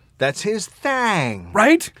 That's his thing.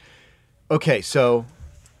 Right? Okay, so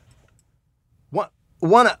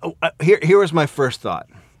here was my first thought.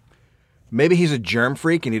 Maybe he's a germ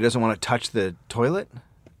freak and he doesn't want to touch the toilet.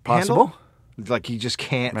 Possible. Handle. Like he just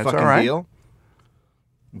can't That's fucking all right. deal.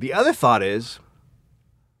 The other thought is,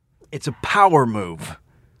 it's a power move.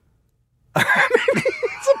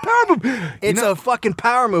 It's a power move. It's a fucking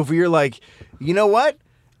power move where you're like, you know what?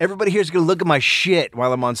 Everybody here's gonna look at my shit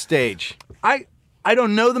while I'm on stage. I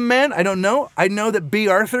don't know the man. I don't know. I know that B.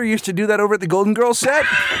 Arthur used to do that over at the Golden Girls set.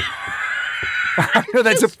 I know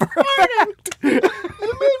that's a fact. It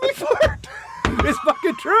made me fart. It's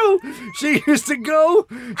fucking true. She used to go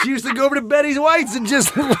over to Betty's White's and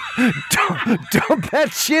just dump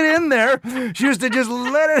that shit in there. She used to just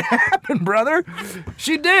let it happen, brother.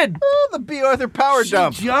 She did. Oh, the B. Arthur power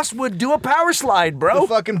dump. She just would do a power slide, bro. The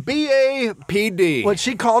fucking BAPD. What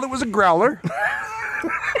she called it was a growler.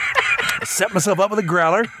 Set myself up with a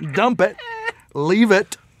growler, dump it, leave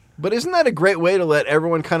it. But isn't that a great way to let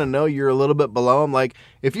everyone kind of know you're a little bit below them? Like,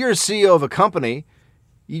 if you're a CEO of a company,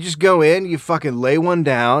 you just go in, you fucking lay one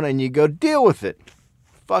down, and you go deal with it.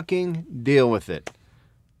 Fucking deal with it.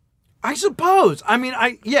 I suppose. I mean,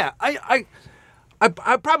 I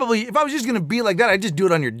probably, if I was just going to be like that, I'd just do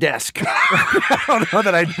it on your desk. I don't know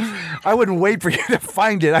that I wouldn't wait for you to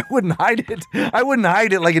find it. I wouldn't hide it. I wouldn't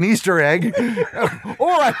hide it like an Easter egg. Or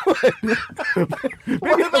I would.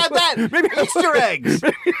 What about that? Maybe Easter eggs.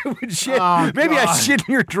 Maybe I shit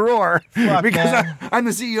in your drawer because I'm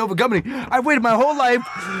the CEO of a company. I've waited my whole life.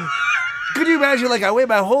 Could you imagine, like, I wait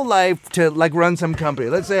my whole life to, like, run some company.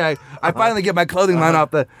 Let's say I finally get my clothing line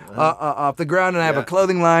off the ground, and I have a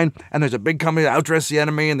clothing line, and there's a big company that outdress the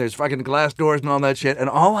enemy, and there's fucking glass doors and all that shit, and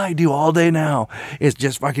all I do all day now is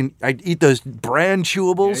just fucking, I eat those brand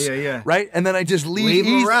chewables, Yeah. right? And then I just Leave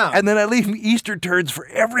them around. and then I leave Easter turds for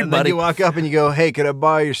everybody. And then you walk up and you go, "Hey, could I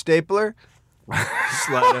borrow your stapler?"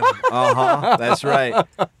 Slide him. That's right.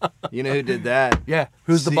 You know who did that? Yeah,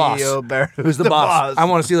 who's the boss? CEO Barrett. Who's the boss? I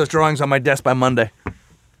want to see those drawings on my desk by Monday.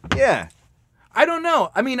 Yeah. I don't know.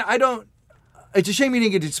 I mean, it's a shame you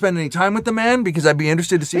didn't get to spend any time with the man because I'd be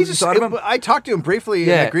interested to see what you thought of him. I talked to him briefly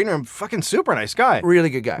in the green room. Fucking super nice guy. Really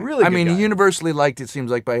good guy. Really I good mean, guy. universally liked, it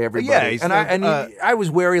seems like, by everybody. Yeah, he's I was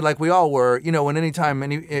wary, like we all were, you know, when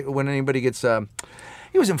anybody gets...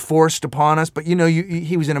 he wasn't forced upon us, but, you know,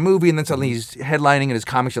 he was in a movie and then suddenly he's headlining in his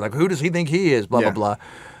comics. You're like, who does he think he is? Blah, blah, blah.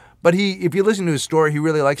 But if you listen to his story, he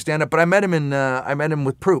really likes stand-up. But I met him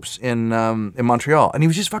with Proops in Montreal, and he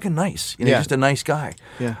was just fucking nice. You know, just a nice guy.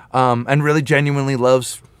 Yeah. And really genuinely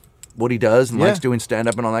loves what he does and likes doing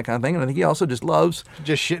stand-up and all that kind of thing. And I think he also just loves...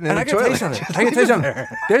 Just shitting in and the I gotta toilet. tell you something.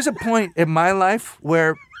 There's a point in my life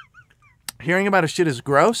where hearing about a shit is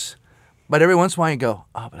gross, but every once in a while you go,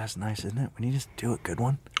 oh, but that's nice, isn't it? When you just do a good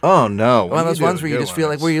one. Oh, no. One of those ones where you just feel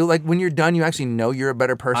like, when you're done, you actually know you're a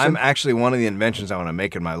better person. I'm actually, one of the inventions I want to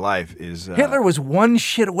make in my life is... Hitler was one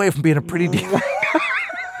shit away from being a pretty decent...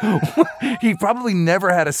 He probably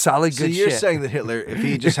never had a solid So good you're shit. saying that Hitler, if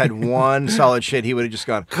he just had one solid shit, he would have just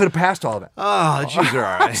gone, Could have passed all of it. oh, the Jews are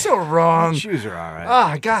all right. I'm so wrong. The Jews are all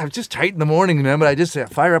right. Oh, God, I'm just tight in the morning, man, but I just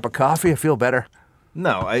fire up a coffee, I feel better.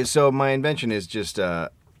 No, so my invention is just...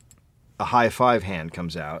 a high five hand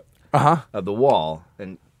comes out Uh-huh. of the wall,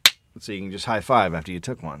 and so you can just high five after you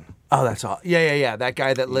took one. Oh, that's all. Yeah. That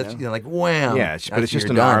guy that lifts, like, wham. Yeah, but That's it's just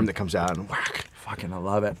you're an done. arm that comes out and whack. Fucking, I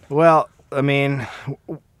love it. Well, I mean,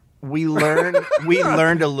 we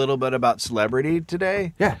learned a little bit about celebrity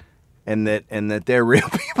today. Yeah. And that they're real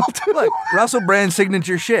people too. Look, Russell Brand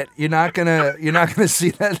signature shit. You're not gonna see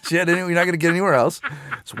that shit. You're not gonna get anywhere else.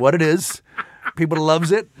 It's what it is. People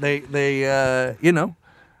loves it. They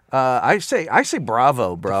I say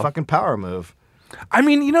bravo, bro. Fucking power move. I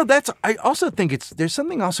mean, I also think there's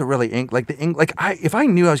something also really if I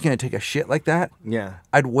knew I was gonna take a shit like that, Yeah.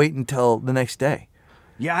 I'd wait until the next day.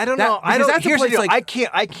 Yeah, I don't That- know. I because don't. that's a Here's the place, deal. like-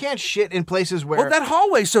 I can't shit in places where. Well, that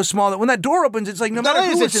hallway's so small that when that door opens, it's like no not matter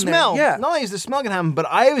only who is is it in smell, there. Yeah. not only is the smell gonna happen, but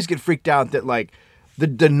I always get freaked out that like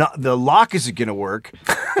the lock isn't gonna work,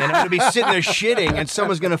 and I'm gonna be sitting there shitting, and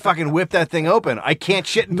someone's gonna fucking whip that thing open. I can't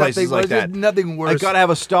shit in places like that. Nothing worse. I gotta have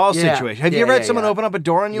a stall Yeah. situation. Have you Yeah, ever had yeah, someone yeah. open up a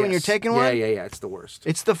door on you when you're Yes. taking one? Yeah. It's the worst.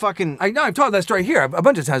 It's the fucking. I know. I've told that story here a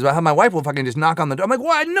bunch of times about how my wife will fucking just knock on the door. I'm like,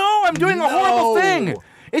 what? No, I'm doing a horrible No. thing.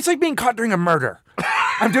 It's like being caught during a murder.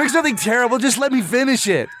 I'm doing something terrible. Just let me finish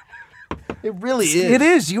it. It really is. It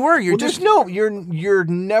is. You're Well, just you're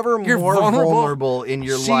never you're more vulnerable in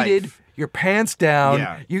your seated. life. Your pants down.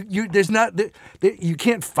 Yeah. You there's not you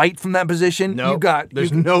can't fight from that position. No,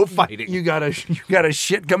 there's you- no fighting. You got a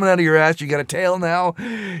shit coming out of your ass. You got a tail now.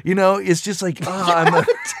 It's just like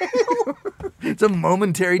it's a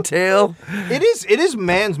momentary tail. It is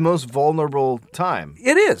man's most vulnerable time.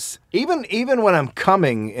 It is. Even when I'm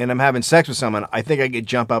coming and I'm having sex with someone, I think I could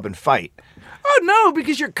jump up and fight. Oh no,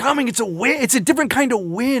 because you're coming. It's a win. It's a different kind of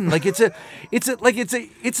win. Like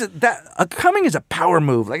coming is a power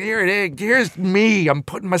move. Like here's me. I'm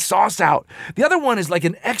putting my sauce out. The other one is like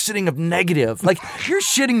an exiting of negative. Like you're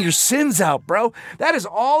shitting your sins out, bro. That is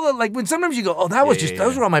all the when sometimes you go, oh, that was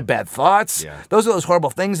those were all my bad thoughts. Yeah. Those are those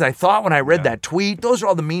horrible things I thought when I read that tweet. Those are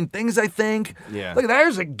all the mean things I think. Yeah. Look,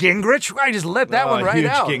 there's a Gingrich. I just let that Oh, one right huge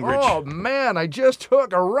out. Gingrich. Oh man, I just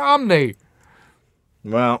took a Romney.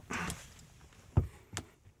 Well,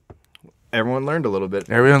 everyone learned a little bit.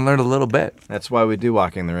 Everyone learned a little bit. That's why we do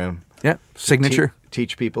Walking the Room. Yeah. Signature.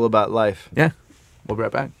 Teach people about life. Yeah. We'll be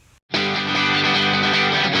right back.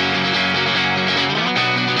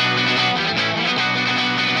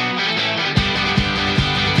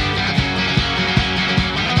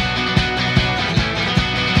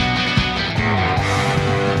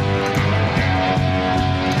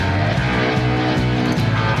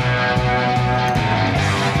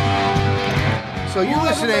 So you're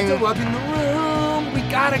listening. Welcome in the room. We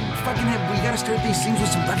gotta start these things with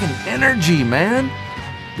some fucking energy, man.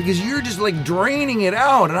 Because you're just like draining it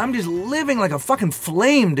out, and I'm just living like a fucking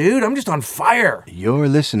flame, dude. I'm just on fire. You're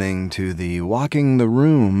listening to the Walking the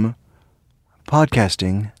Room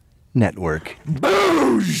podcasting network.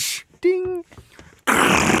 Boosh! Ding.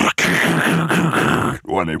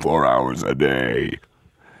 24 hours a day.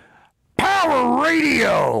 Power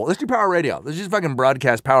radio. Let's do power radio. Let's just fucking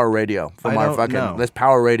broadcast power radio from I our don't fucking. know. Let's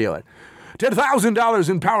power radio it. $10,000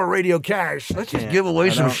 in power radio cash. Let's just give away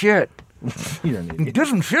some shit. You don't need it. Get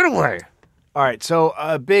some shit away. All right, so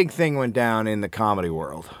a big thing went down in the comedy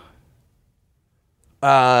world.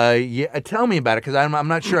 Yeah. Tell me about it, because I'm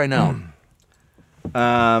not sure I know.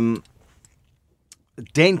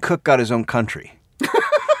 Dane Cook got his own country.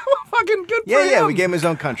 Fucking good for Yeah, him. we gave him his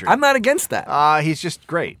own country. I'm not against that. He's just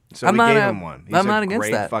great. So I'm we not gave a- him one. He's I'm a not against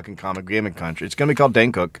great that. fucking comic. We gave him a country. It's going to be called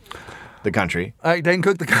Dane Cook, the country. Dane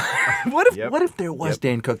Cook the What if Yep. what if there was Yep.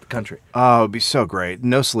 Dane Cook the country? Oh, it'd be so great.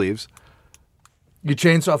 No sleeves. You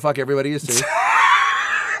chainsaw fuck everybody you see.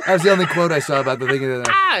 That was the only quote I saw about the thing.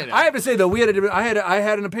 I have to say though, we had a different. I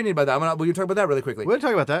had an opinion about that. We can talk about that really quickly. We'll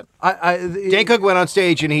talk about that. Dane Dane Cook went on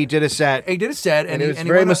stage and he did a set. He did a set, And he- it was he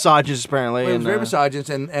very went on- misogynist, apparently. It was and, very misogynist,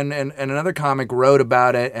 and another comic wrote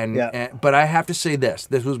about it, but I have to say this.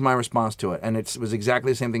 This was my response to it, and it was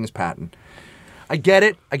exactly the same thing as Patton. I get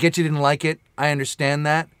it. I get you didn't like it. I understand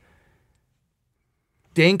that.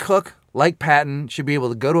 Dane Cook, like Patton, should be able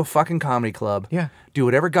to go to a fucking comedy club, Yeah. do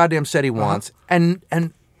whatever goddamn set he wants, and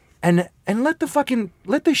let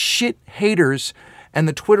the shit haters and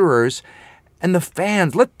the Twitterers and the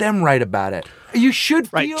fans, let them write about it. You should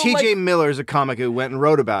feel Right. T.J. like... Miller is a comic who went and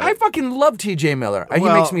wrote about I it. fucking love T.J. Miller. He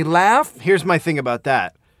Well, makes me laugh. Here's my thing about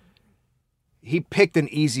that. He picked an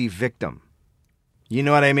easy victim. You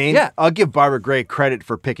know what I mean? Yeah. I'll give Barbara Gray credit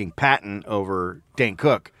for picking Patton over Dane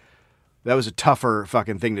Cook. That was a tougher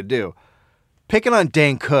fucking thing to do. Picking on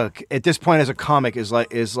Dane Cook at this point as a comic is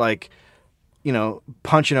like, you know,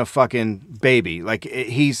 punching a fucking baby. Like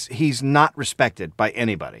he's not respected by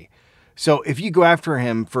anybody. So if you go after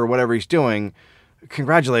him for whatever he's doing,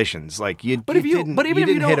 congratulations. Like you, But if you- didn't, but even you if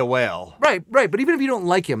you didn't hit don't- a whale. Right. But even if you don't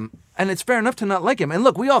like him, and it's fair enough to not like him, and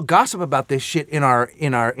look, we all gossip about this shit in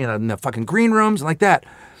the fucking green rooms and like that.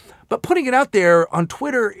 But putting it out there on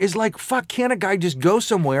Twitter is like, fuck, can't a guy just go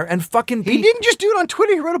somewhere and fucking be... He didn't just do it on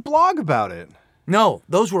Twitter. He wrote a blog about it. No,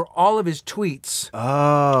 those were all of his tweets,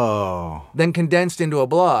 Oh. then condensed into a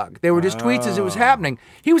blog. They were just tweets as it was happening.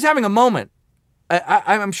 He was having a moment.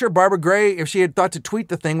 I'm sure Barbara Gray, if she had thought to tweet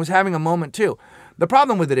the thing, was having a moment too. The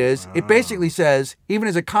problem with it is, it basically says, even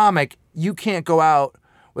as a comic, you can't go out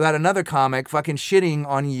without another comic fucking shitting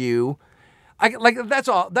on you. That's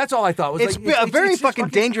all I thought was It's like a very just fucking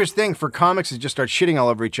dangerous thing for comics to just start shitting all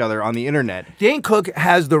over each other on the internet. Dane Cook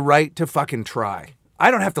has the right to fucking try. I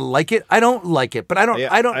don't have to like it. I don't like it, but I don't. Yeah,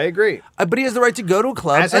 I don't. I agree. But he has the right to go to a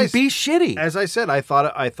club and be shitty. As I said, I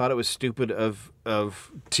thought it was stupid of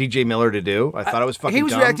T.J. Miller to do. I thought it was fucking. He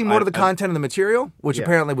was dumb. reacting more to the content of the material, which Yeah.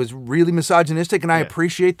 apparently was really misogynistic, and I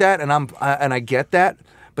appreciate that, and I get that.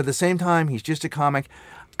 But at the same time, he's just a comic,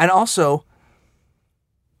 and also,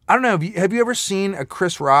 I don't know. Have you ever seen a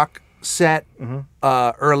Chris Rock set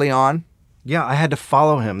early on? Yeah, I had to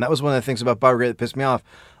follow him. That was one of the things about Barbara Gray that pissed me off.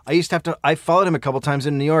 I followed him a couple times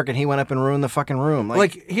in New York, and he went up and ruined the fucking room.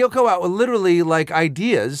 Like he'll go out with literally like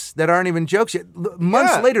ideas that aren't even jokes yet.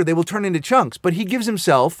 Months later, they will turn into chunks. But he gives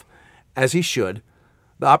himself, as he should,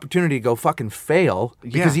 the opportunity to go fucking fail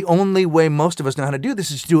because the only way most of us know how to do this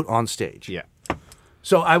is to do it on stage. Yeah.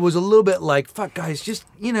 So I was a little bit like, fuck, guys, just,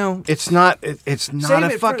 It's not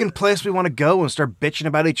a fucking place we want to go and start bitching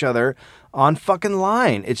about each other on fucking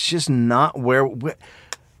line. It's just not where we're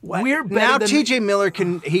better now than- T.J. Miller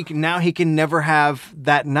can never have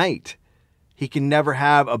that night. He can never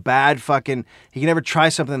have a bad fucking. He can never try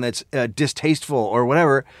something that's distasteful or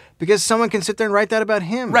whatever because someone can sit there and write that about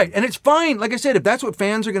him. Right, and it's fine. Like I said, if that's what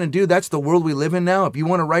fans are going to do, that's the world we live in now. If you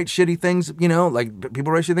want to write shitty things, like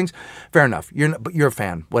people write shitty things, fair enough. You're a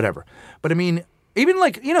fan, whatever. But I mean, even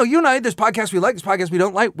like, you and I, there's podcasts we like, there's podcasts we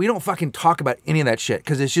don't like. We don't fucking talk about any of that shit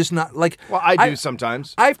because it's just not like. Well, I do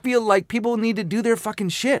sometimes. I feel like people need to do their fucking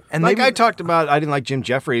shit. And Like maybe, I talked about, I didn't like Jim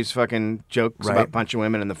Jeffries' fucking jokes Right. about punching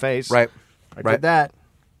women in the face. Right. I did that.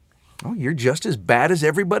 Oh, you're just as bad as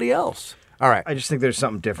everybody else. All right. I just think there's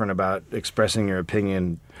something different about expressing your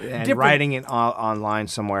opinion and Different- writing it online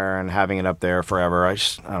somewhere and having it up there forever. I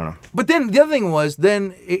don't know. But then the other thing was,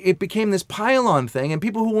 then it became this pile-on thing, and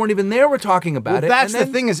people who weren't even there were talking about it. That's and the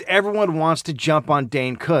then- thing is everyone wants to jump on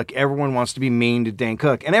Dane Cook. Everyone wants to be mean to Dane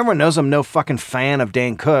Cook. And everyone knows I'm no fucking fan of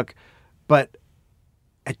Dane Cook, but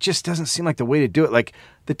it just doesn't seem like the way to do it. Like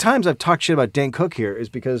the times I've talked shit about Dane Cook here is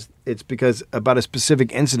because about a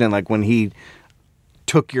specific incident, like when he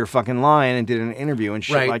took your fucking line and did an interview and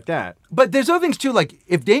shit Right. like that. But there's other things too, like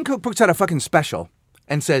if Dane Cook puts out a fucking special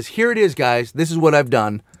and says, here it is, guys, this is what I've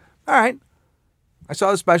done. All right. I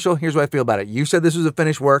saw the special. Here's what I feel about it. You said this was a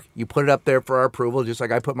finished work. You put it up there for our approval, just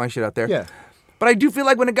like I put my shit out there. Yeah. But I do feel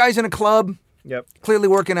like when a guy's in a club, Yep. clearly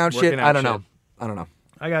working out shit, out I don't shit. know. I don't know.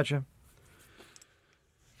 I got you.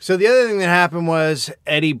 So the other thing that happened was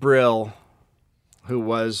Eddie Brill, who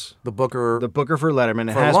was The Booker. the booker for Letterman,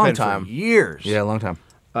 and For a has long been time. for years. Yeah, a long time.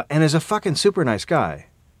 And is a fucking super nice guy.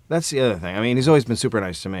 That's the other thing. I mean, he's always been super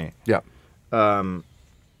nice to me. Yeah.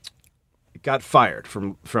 Got fired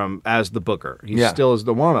from as the booker. He Yeah. still is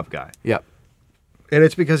the warm-up guy. Yeah. And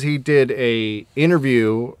it's because he did a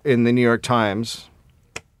interview in the New York Times,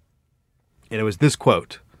 and it was this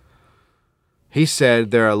quote. He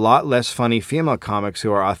said, "There are a lot less funny female comics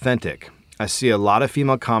who are authentic. I see a lot of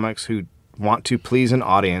female comics who want to please an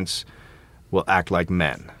audience will act like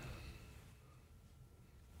men."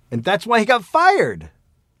 And that's why he got fired.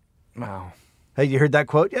 Wow. Have you heard that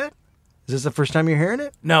quote yet? Is this the first time you're hearing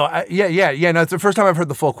it? No, yeah. No, it's the first time I've heard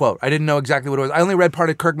the full quote. I didn't know exactly what it was. I only read part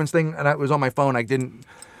of Kirkman's thing, and it was on my phone. I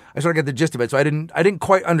sort of get the gist of it, so I didn't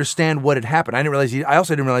quite understand what had happened. I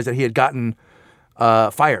also didn't realize that he had gotten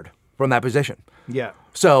fired from that position. Yeah.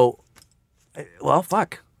 So, well,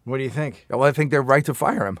 fuck. What do you think? Well, I think they're right to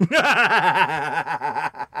fire him.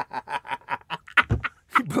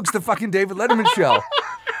 He books the fucking David Letterman show.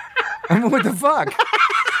 I mean, what the fuck?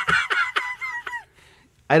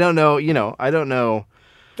 I don't know. I don't know.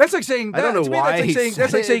 That's like saying. I don't know to me, why That's he like saying.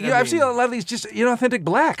 That's like said saying. it. I've seen a lot of these just inauthentic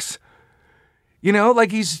blacks.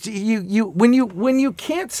 Like when you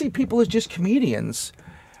can't see people as just comedians,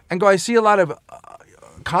 and go. I see a lot of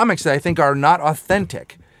comics that I think are not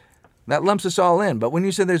authentic. That lumps us all in. But when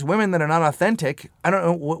you say there's women that are not authentic, I don't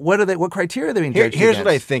know what are they. What criteria are they being judged Here's what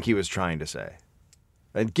I against? think he was trying to say.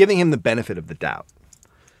 And giving him the benefit of the doubt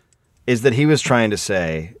is that he was trying to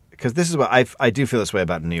say, because this is what I do feel this way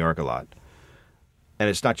about New York a lot, and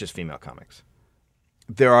it's not just female comics.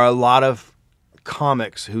 There are a lot of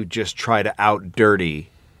comics who just try to out dirty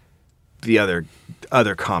the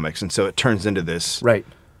other comics, and so it turns into this Right.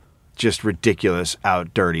 just ridiculous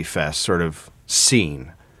out dirty fest sort of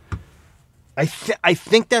scene. I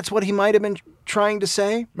think that's what he might have been trying to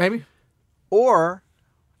say, Maybe. or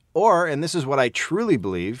and this is what I truly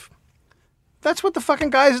believe, that's what the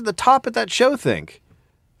fucking guys at the top at that show think.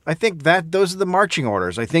 I think that those are the marching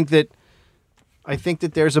orders. I think that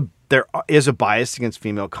there is a bias against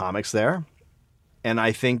female comics there, and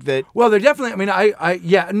I think that Well, they're definitely. I mean, I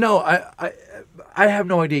have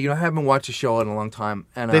no idea. You know, I haven't watched the show in a long time,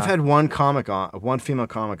 and they've had one female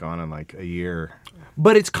comic on in like a year.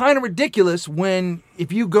 But it's kind of ridiculous when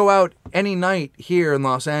if you go out any night here in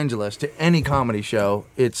Los Angeles to any comedy show,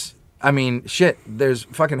 I mean, shit. There's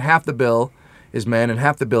fucking half the bill is men and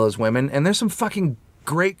half the bill is women, and there's some fucking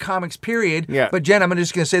great comics, period. Yeah. But Jen, I'm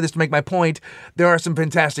just going to say this to make my point. There are some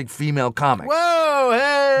fantastic female comics. Whoa,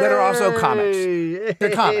 hey! That are also comics. They're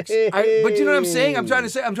comics. But you know what I'm saying? I'm trying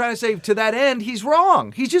to say to that end, he's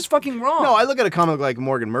wrong. He's just fucking wrong. No, I look at a comic like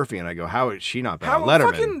Morgan Murphy and I go, how is she not bad? How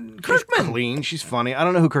Letterman. fucking She's Kirkman. clean. She's funny. I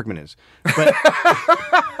don't know who Kirkman is, but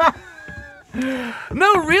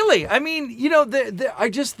No, really. I mean, you know, I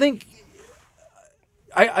just think,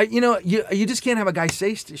 you just can't have a guy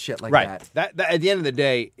say shit like right. that. That at the end of the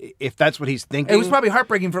day, if that's what he's thinking, It was probably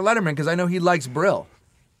heartbreaking for Letterman because I know he likes Brill.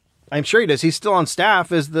 I'm sure he does. He's still on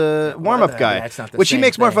staff as the warm-up guy, that's not the which he same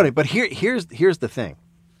makes more thing. funny. But here's the thing.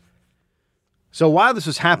 So while this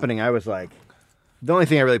was happening, I was like, the only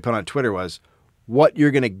thing I really put on Twitter was, what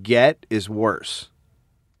you're gonna get is worse.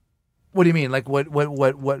 What do you mean? Like what?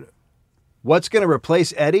 What's gonna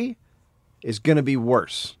replace Eddie is gonna be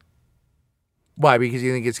worse. Why? Because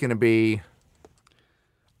you think it's going to be...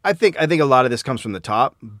 I think a lot of this comes from the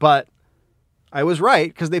top, but I was right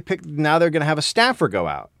because now they're going to have a staffer go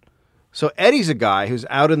out. So Eddie's a guy who's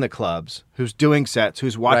out in the clubs, who's doing sets,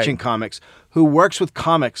 who's watching comics, who works with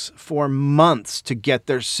comics for months to get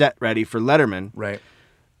their set ready for Letterman. Right.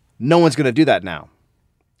 No one's going to do that now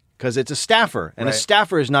because it's a staffer, and a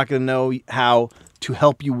staffer is not going to know how to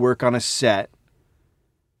help you work on a set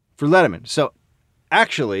for Letterman. So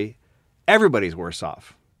actually, everybody's worse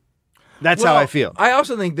off. That's how I feel. I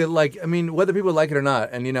also think that, like, I mean, whether people like it or not,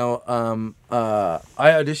 and, you know, I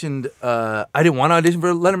auditioned, I didn't want to audition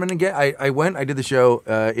for Letterman again. I went, I did the show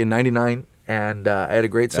in 99, and I had a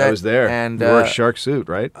great set. I was there. And, you wore a shark suit,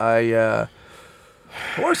 right? I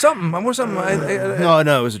wore something. No,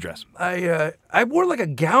 it was a dress. I wore like a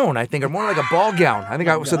gown, I think, or more like a ball gown. I think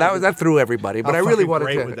that threw everybody. But I really wanted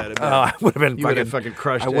great to. would that have been? I would have been. You would have fucking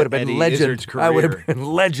crushed. I would have been Eddie legend. Izzard's career. I would have been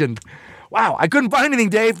legend. Wow, I couldn't find anything,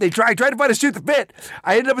 Dave. I tried to find a suit that fit.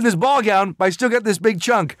 I ended up in this ball gown, but I still got this big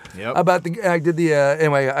chunk. Yep. I did the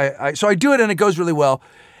anyway. So I do it, and it goes really well.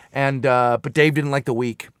 And but Dave didn't like the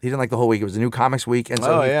week. He didn't like the whole week. It was a new comics week, and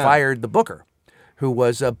so he fired the booker, who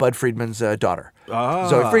was Bud Friedman's daughter,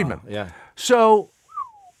 Zoe Friedman. Yeah. So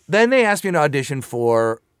then they asked me to audition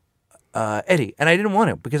for Eddie, and I didn't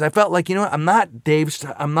want to because I felt like, you know what, I'm not Dave's.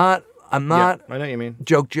 I'm not. I know what you mean.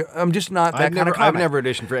 Joke. I'm just not that kind of comic. I've never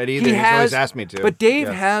auditioned for Eddie either. He's always asked me to. But Dave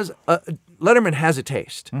has Letterman has a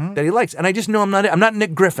taste that he likes, and I just know I'm not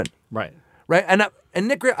Nick Griffin. Right. Right. And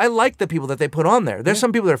Nick Griffin, I like the people that they put on there. There's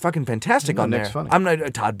some people that are fucking fantastic on Nick's there. funny. I'm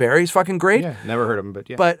not Todd Barry's fucking great. Yeah. Never heard of him, but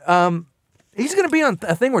yeah. But he's going to be on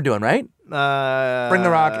a thing we're doing, right? Bring the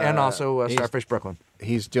Rock and also Starfish Brooklyn.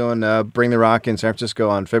 He's doing Bring the Rock in San Francisco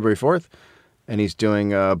on February 4th, and he's doing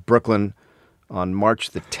Brooklyn on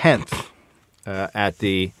March the 10th at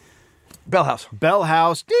the Bell House. Bell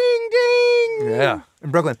House. Ding, ding. Yeah, in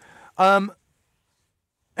Brooklyn.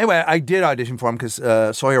 Anyway, I did audition for him because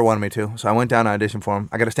Sawyer wanted me to, so I went down and auditioned for him.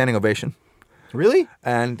 I got a standing ovation. Really?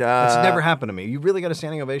 And That's never happened to me. You really got a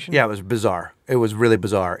standing ovation? Yeah, it was bizarre. It was really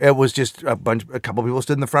bizarre. It was just a couple people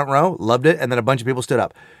stood in the front row, loved it, and then a bunch of people stood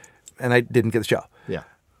up, and I didn't get the show. Yeah.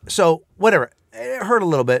 So whatever, it hurt a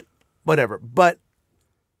little bit, whatever. But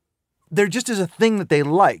there just is a thing that they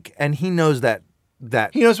like, and he knows that.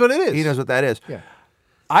 He knows what it is. He knows what that is. Yeah.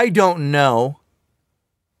 I don't know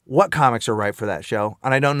what comics are right for that show,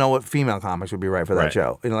 and I don't know what female comics would be right for that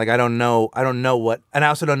show. You know, like I don't know what, and I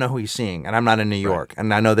also don't know who he's seeing, and I'm not in New York,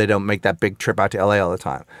 and I know they don't make that big trip out to LA all the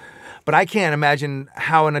time. But I can't imagine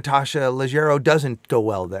how a Natasha Leggero doesn't go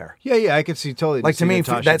well there. Yeah, I could see totally. Like to me,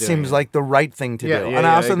 that seems like the right thing to do. Yeah, And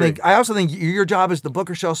I also think your job as the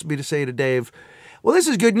booker should be to say to Dave, well, this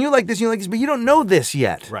is good, and you like this, and you like this, but you don't know this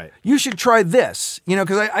yet. Right. You should try this. You know,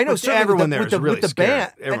 because I know certainly everyone with there is really with the scared.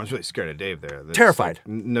 band. Everyone's really scared of Dave there. That's Terrified. like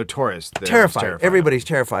notorious. Terrified. Everybody's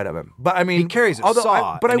terrified of him. But I mean, He carries a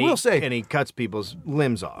saw. But I and will say, and he cuts people's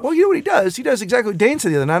limbs off. well, you know what he does? He does exactly what Dane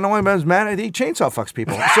said the other night. I don't know why I was mad. He chainsaw fucks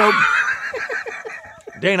people. So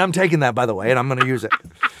Dane, I'm taking that, by the way, and I'm going to use it.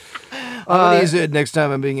 I'm going to use it next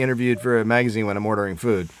time I'm being interviewed for a magazine when I'm ordering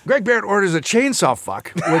food. Greg Barrett orders a chainsaw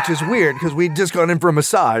fuck, which is weird because we'd just gone in for a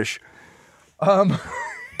massage. Oh,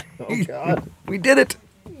 God. We did it.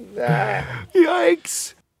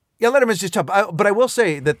 Yikes. Yeah, Letterman's just tough. But I will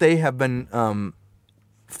say that they have been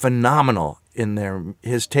phenomenal in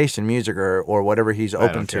his taste in music or whatever he's open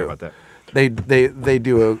I don't to. care about that. They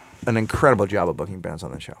do an incredible job of booking bands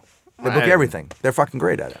on the show. They book everything. They're fucking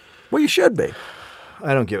great at it. Well, you should be.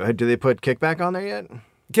 I don't give. Do they put Kickback on there yet?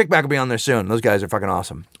 Kickback will be on there soon. Those guys are fucking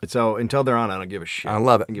awesome. So until they're on, I don't give a shit. I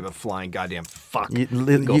love it. I give a flying goddamn fuck. You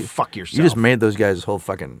Go fuck yourself. You just made those guys whole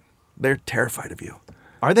fucking. They're terrified of you.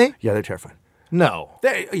 Are they? Yeah, they're terrified. No.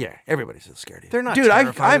 Yeah, everybody's so scared of you. They're not Dude,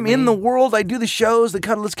 terrified I'm of in me. the world. I do the shows. The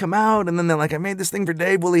cuddlers come out, and then they're like, I made this thing for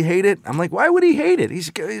Dave. Will he hate it? I'm like, why would he hate it?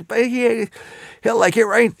 He'll like it,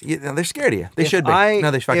 right? They're scared of you. They should be. No,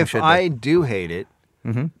 they fucking should If I be. do hate it,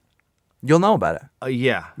 You'll know about it.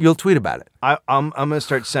 yeah. You'll tweet about it. I'm going to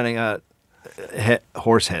start sending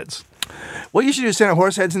horse heads. What you should do is send out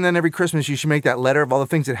horse heads, and then every Christmas you should make that letter of all the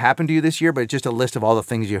things that happened to you this year, but it's just a list of all the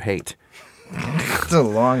things you hate. It's a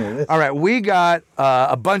long list. All right, we got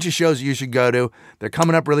a bunch of shows that you should go to. They're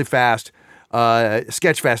coming up really fast.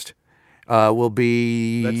 Sketchfest will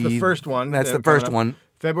be... That's the first one. That's the first one.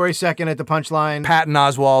 February 2nd at the Punchline. Patton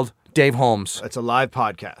Oswalt, Dave Holmes. It's a live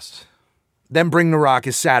podcast. Then Bring the Rock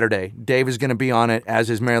is Saturday. Dave is going to be on it, as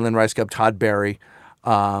is Marilyn Rice Cup, Todd Barry,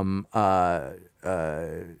 some other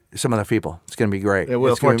people. It's going to be great. Yeah,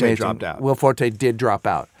 Will It's gonna be Forte amazing. dropped out. Will Forte did drop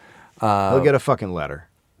out. He'll get a fucking letter.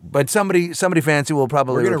 But somebody fancy will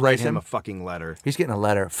probably We're going to replace write him a fucking letter. He's getting a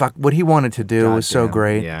letter. Fuck, what he wanted to do was so Goddamn.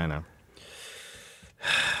 great. Yeah, I know.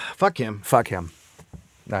 Fuck him. Fuck him.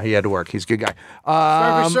 No, he had to work. He's a good guy.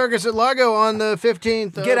 Surfer Circus at Largo on the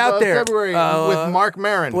 15th Get out of there. February with Mark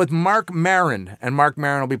Maron. With Mark Maron. And Mark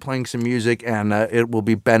Maron will be playing some music, and it will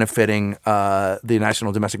be benefiting the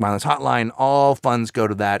National Domestic Violence Hotline. All funds go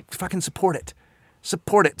to that. Fucking support it.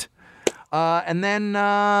 Support it. And then,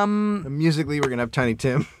 Musically, we're going to have Tiny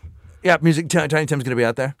Tim. yeah, music. Tiny Tim's going to be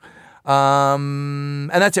out there. And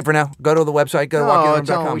that's it for now. Go to the website. Go to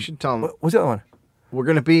walkinroom.com. We should tell him. What's the other one? We're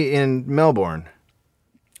going to be in Melbourne.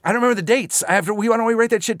 I don't remember the dates. Why don't we write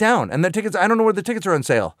that shit down? And the tickets, I don't know where the tickets are on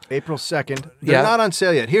sale. April 2nd. They're Yeah. not on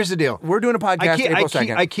sale yet. Here's the deal. We're doing a podcast April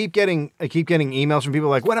 2nd. I keep getting emails from people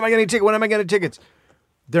like, when am I getting a ticket? When am I getting tickets?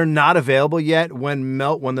 They're not available yet. When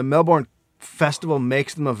the Melbourne Festival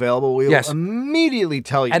makes them available, we will immediately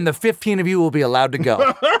tell you. And the 15 of you will be allowed to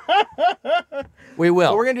go. We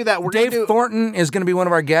will. So we're going to do that. Dave Thornton is going to be one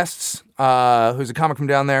of our guests, who's a comic from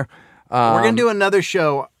down there. We're going to do another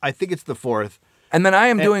show. I think it's the 4th. And then I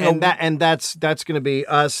am doing that's going to be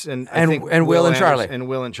us and I think Will and Charlie. and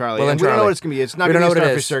Will and Charlie. Will and and we don't know Charlie. what it's going to be. It's not We going don't to know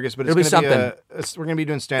be what it Starfish is. Circus, but It'll be it's going to be something. we're going to be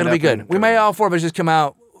doing stand up. It'll be good. We may all four of us just come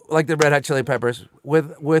out like the Red Hot Chili Peppers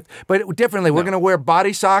but differently. We're going to wear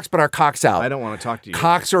body socks, but our cocks out. I don't want to talk to you.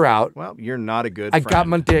 Cocks are out. Well, you're not a good I friend. got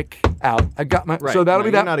my dick out. Right. So that'll No, be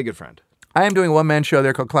you're that. not a good friend. I am doing a one-man show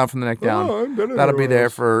there called Clown from the Neck Down. I'm better than That'll be everyone there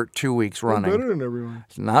else. for 2 weeks running. than everyone.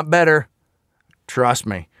 It's not better. Trust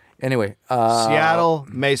me. Anyway. Seattle,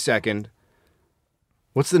 May 2nd.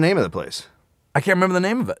 What's the name of the place? I can't remember the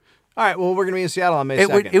name of it. All right, well, we're going to be in Seattle on May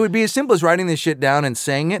 2nd. It would be as simple as writing this shit down and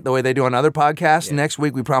saying it the way they do on other podcasts. Yeah. Next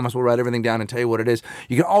week, we promise we'll write everything down and tell you what it is.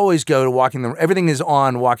 You can always go to Walking the Room. Everything is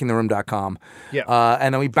on walkingtheroom.com. Yeah.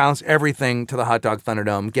 And then we bounce everything to the Hot Dog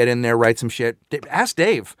Thunderdome. Get in there, write some shit. Ask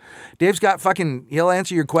Dave. Dave's got he'll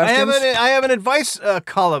answer your questions. I have an advice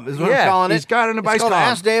column, is what I'm calling it. He's got an advice it's called column.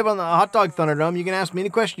 Ask Dave on the Hot Dog Thunderdome. You can ask me any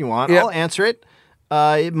question you want. Yep. I'll answer it.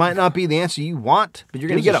 It might not be the answer you want, but you're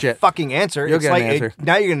going to get a fucking answer. You'll get an answer.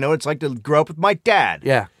 Now you're going to know what it's like to grow up with my dad.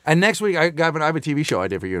 Yeah. And next week, I have a TV show I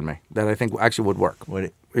did for you and me that I think actually would work.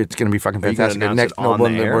 It's going to be fucking Are you gonna fantastic. announce it on the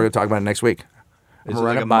air? We're going to talk about it next week. Is it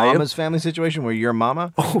like a mama's family situation where you're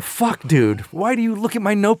mama? Oh, fuck, dude. Why do you look at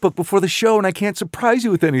my notebook before the show and I can't surprise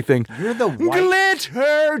you with anything? You're the white...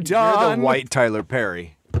 Glitter done. You're the white Tyler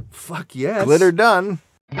Perry. Fuck yes. Glitter done.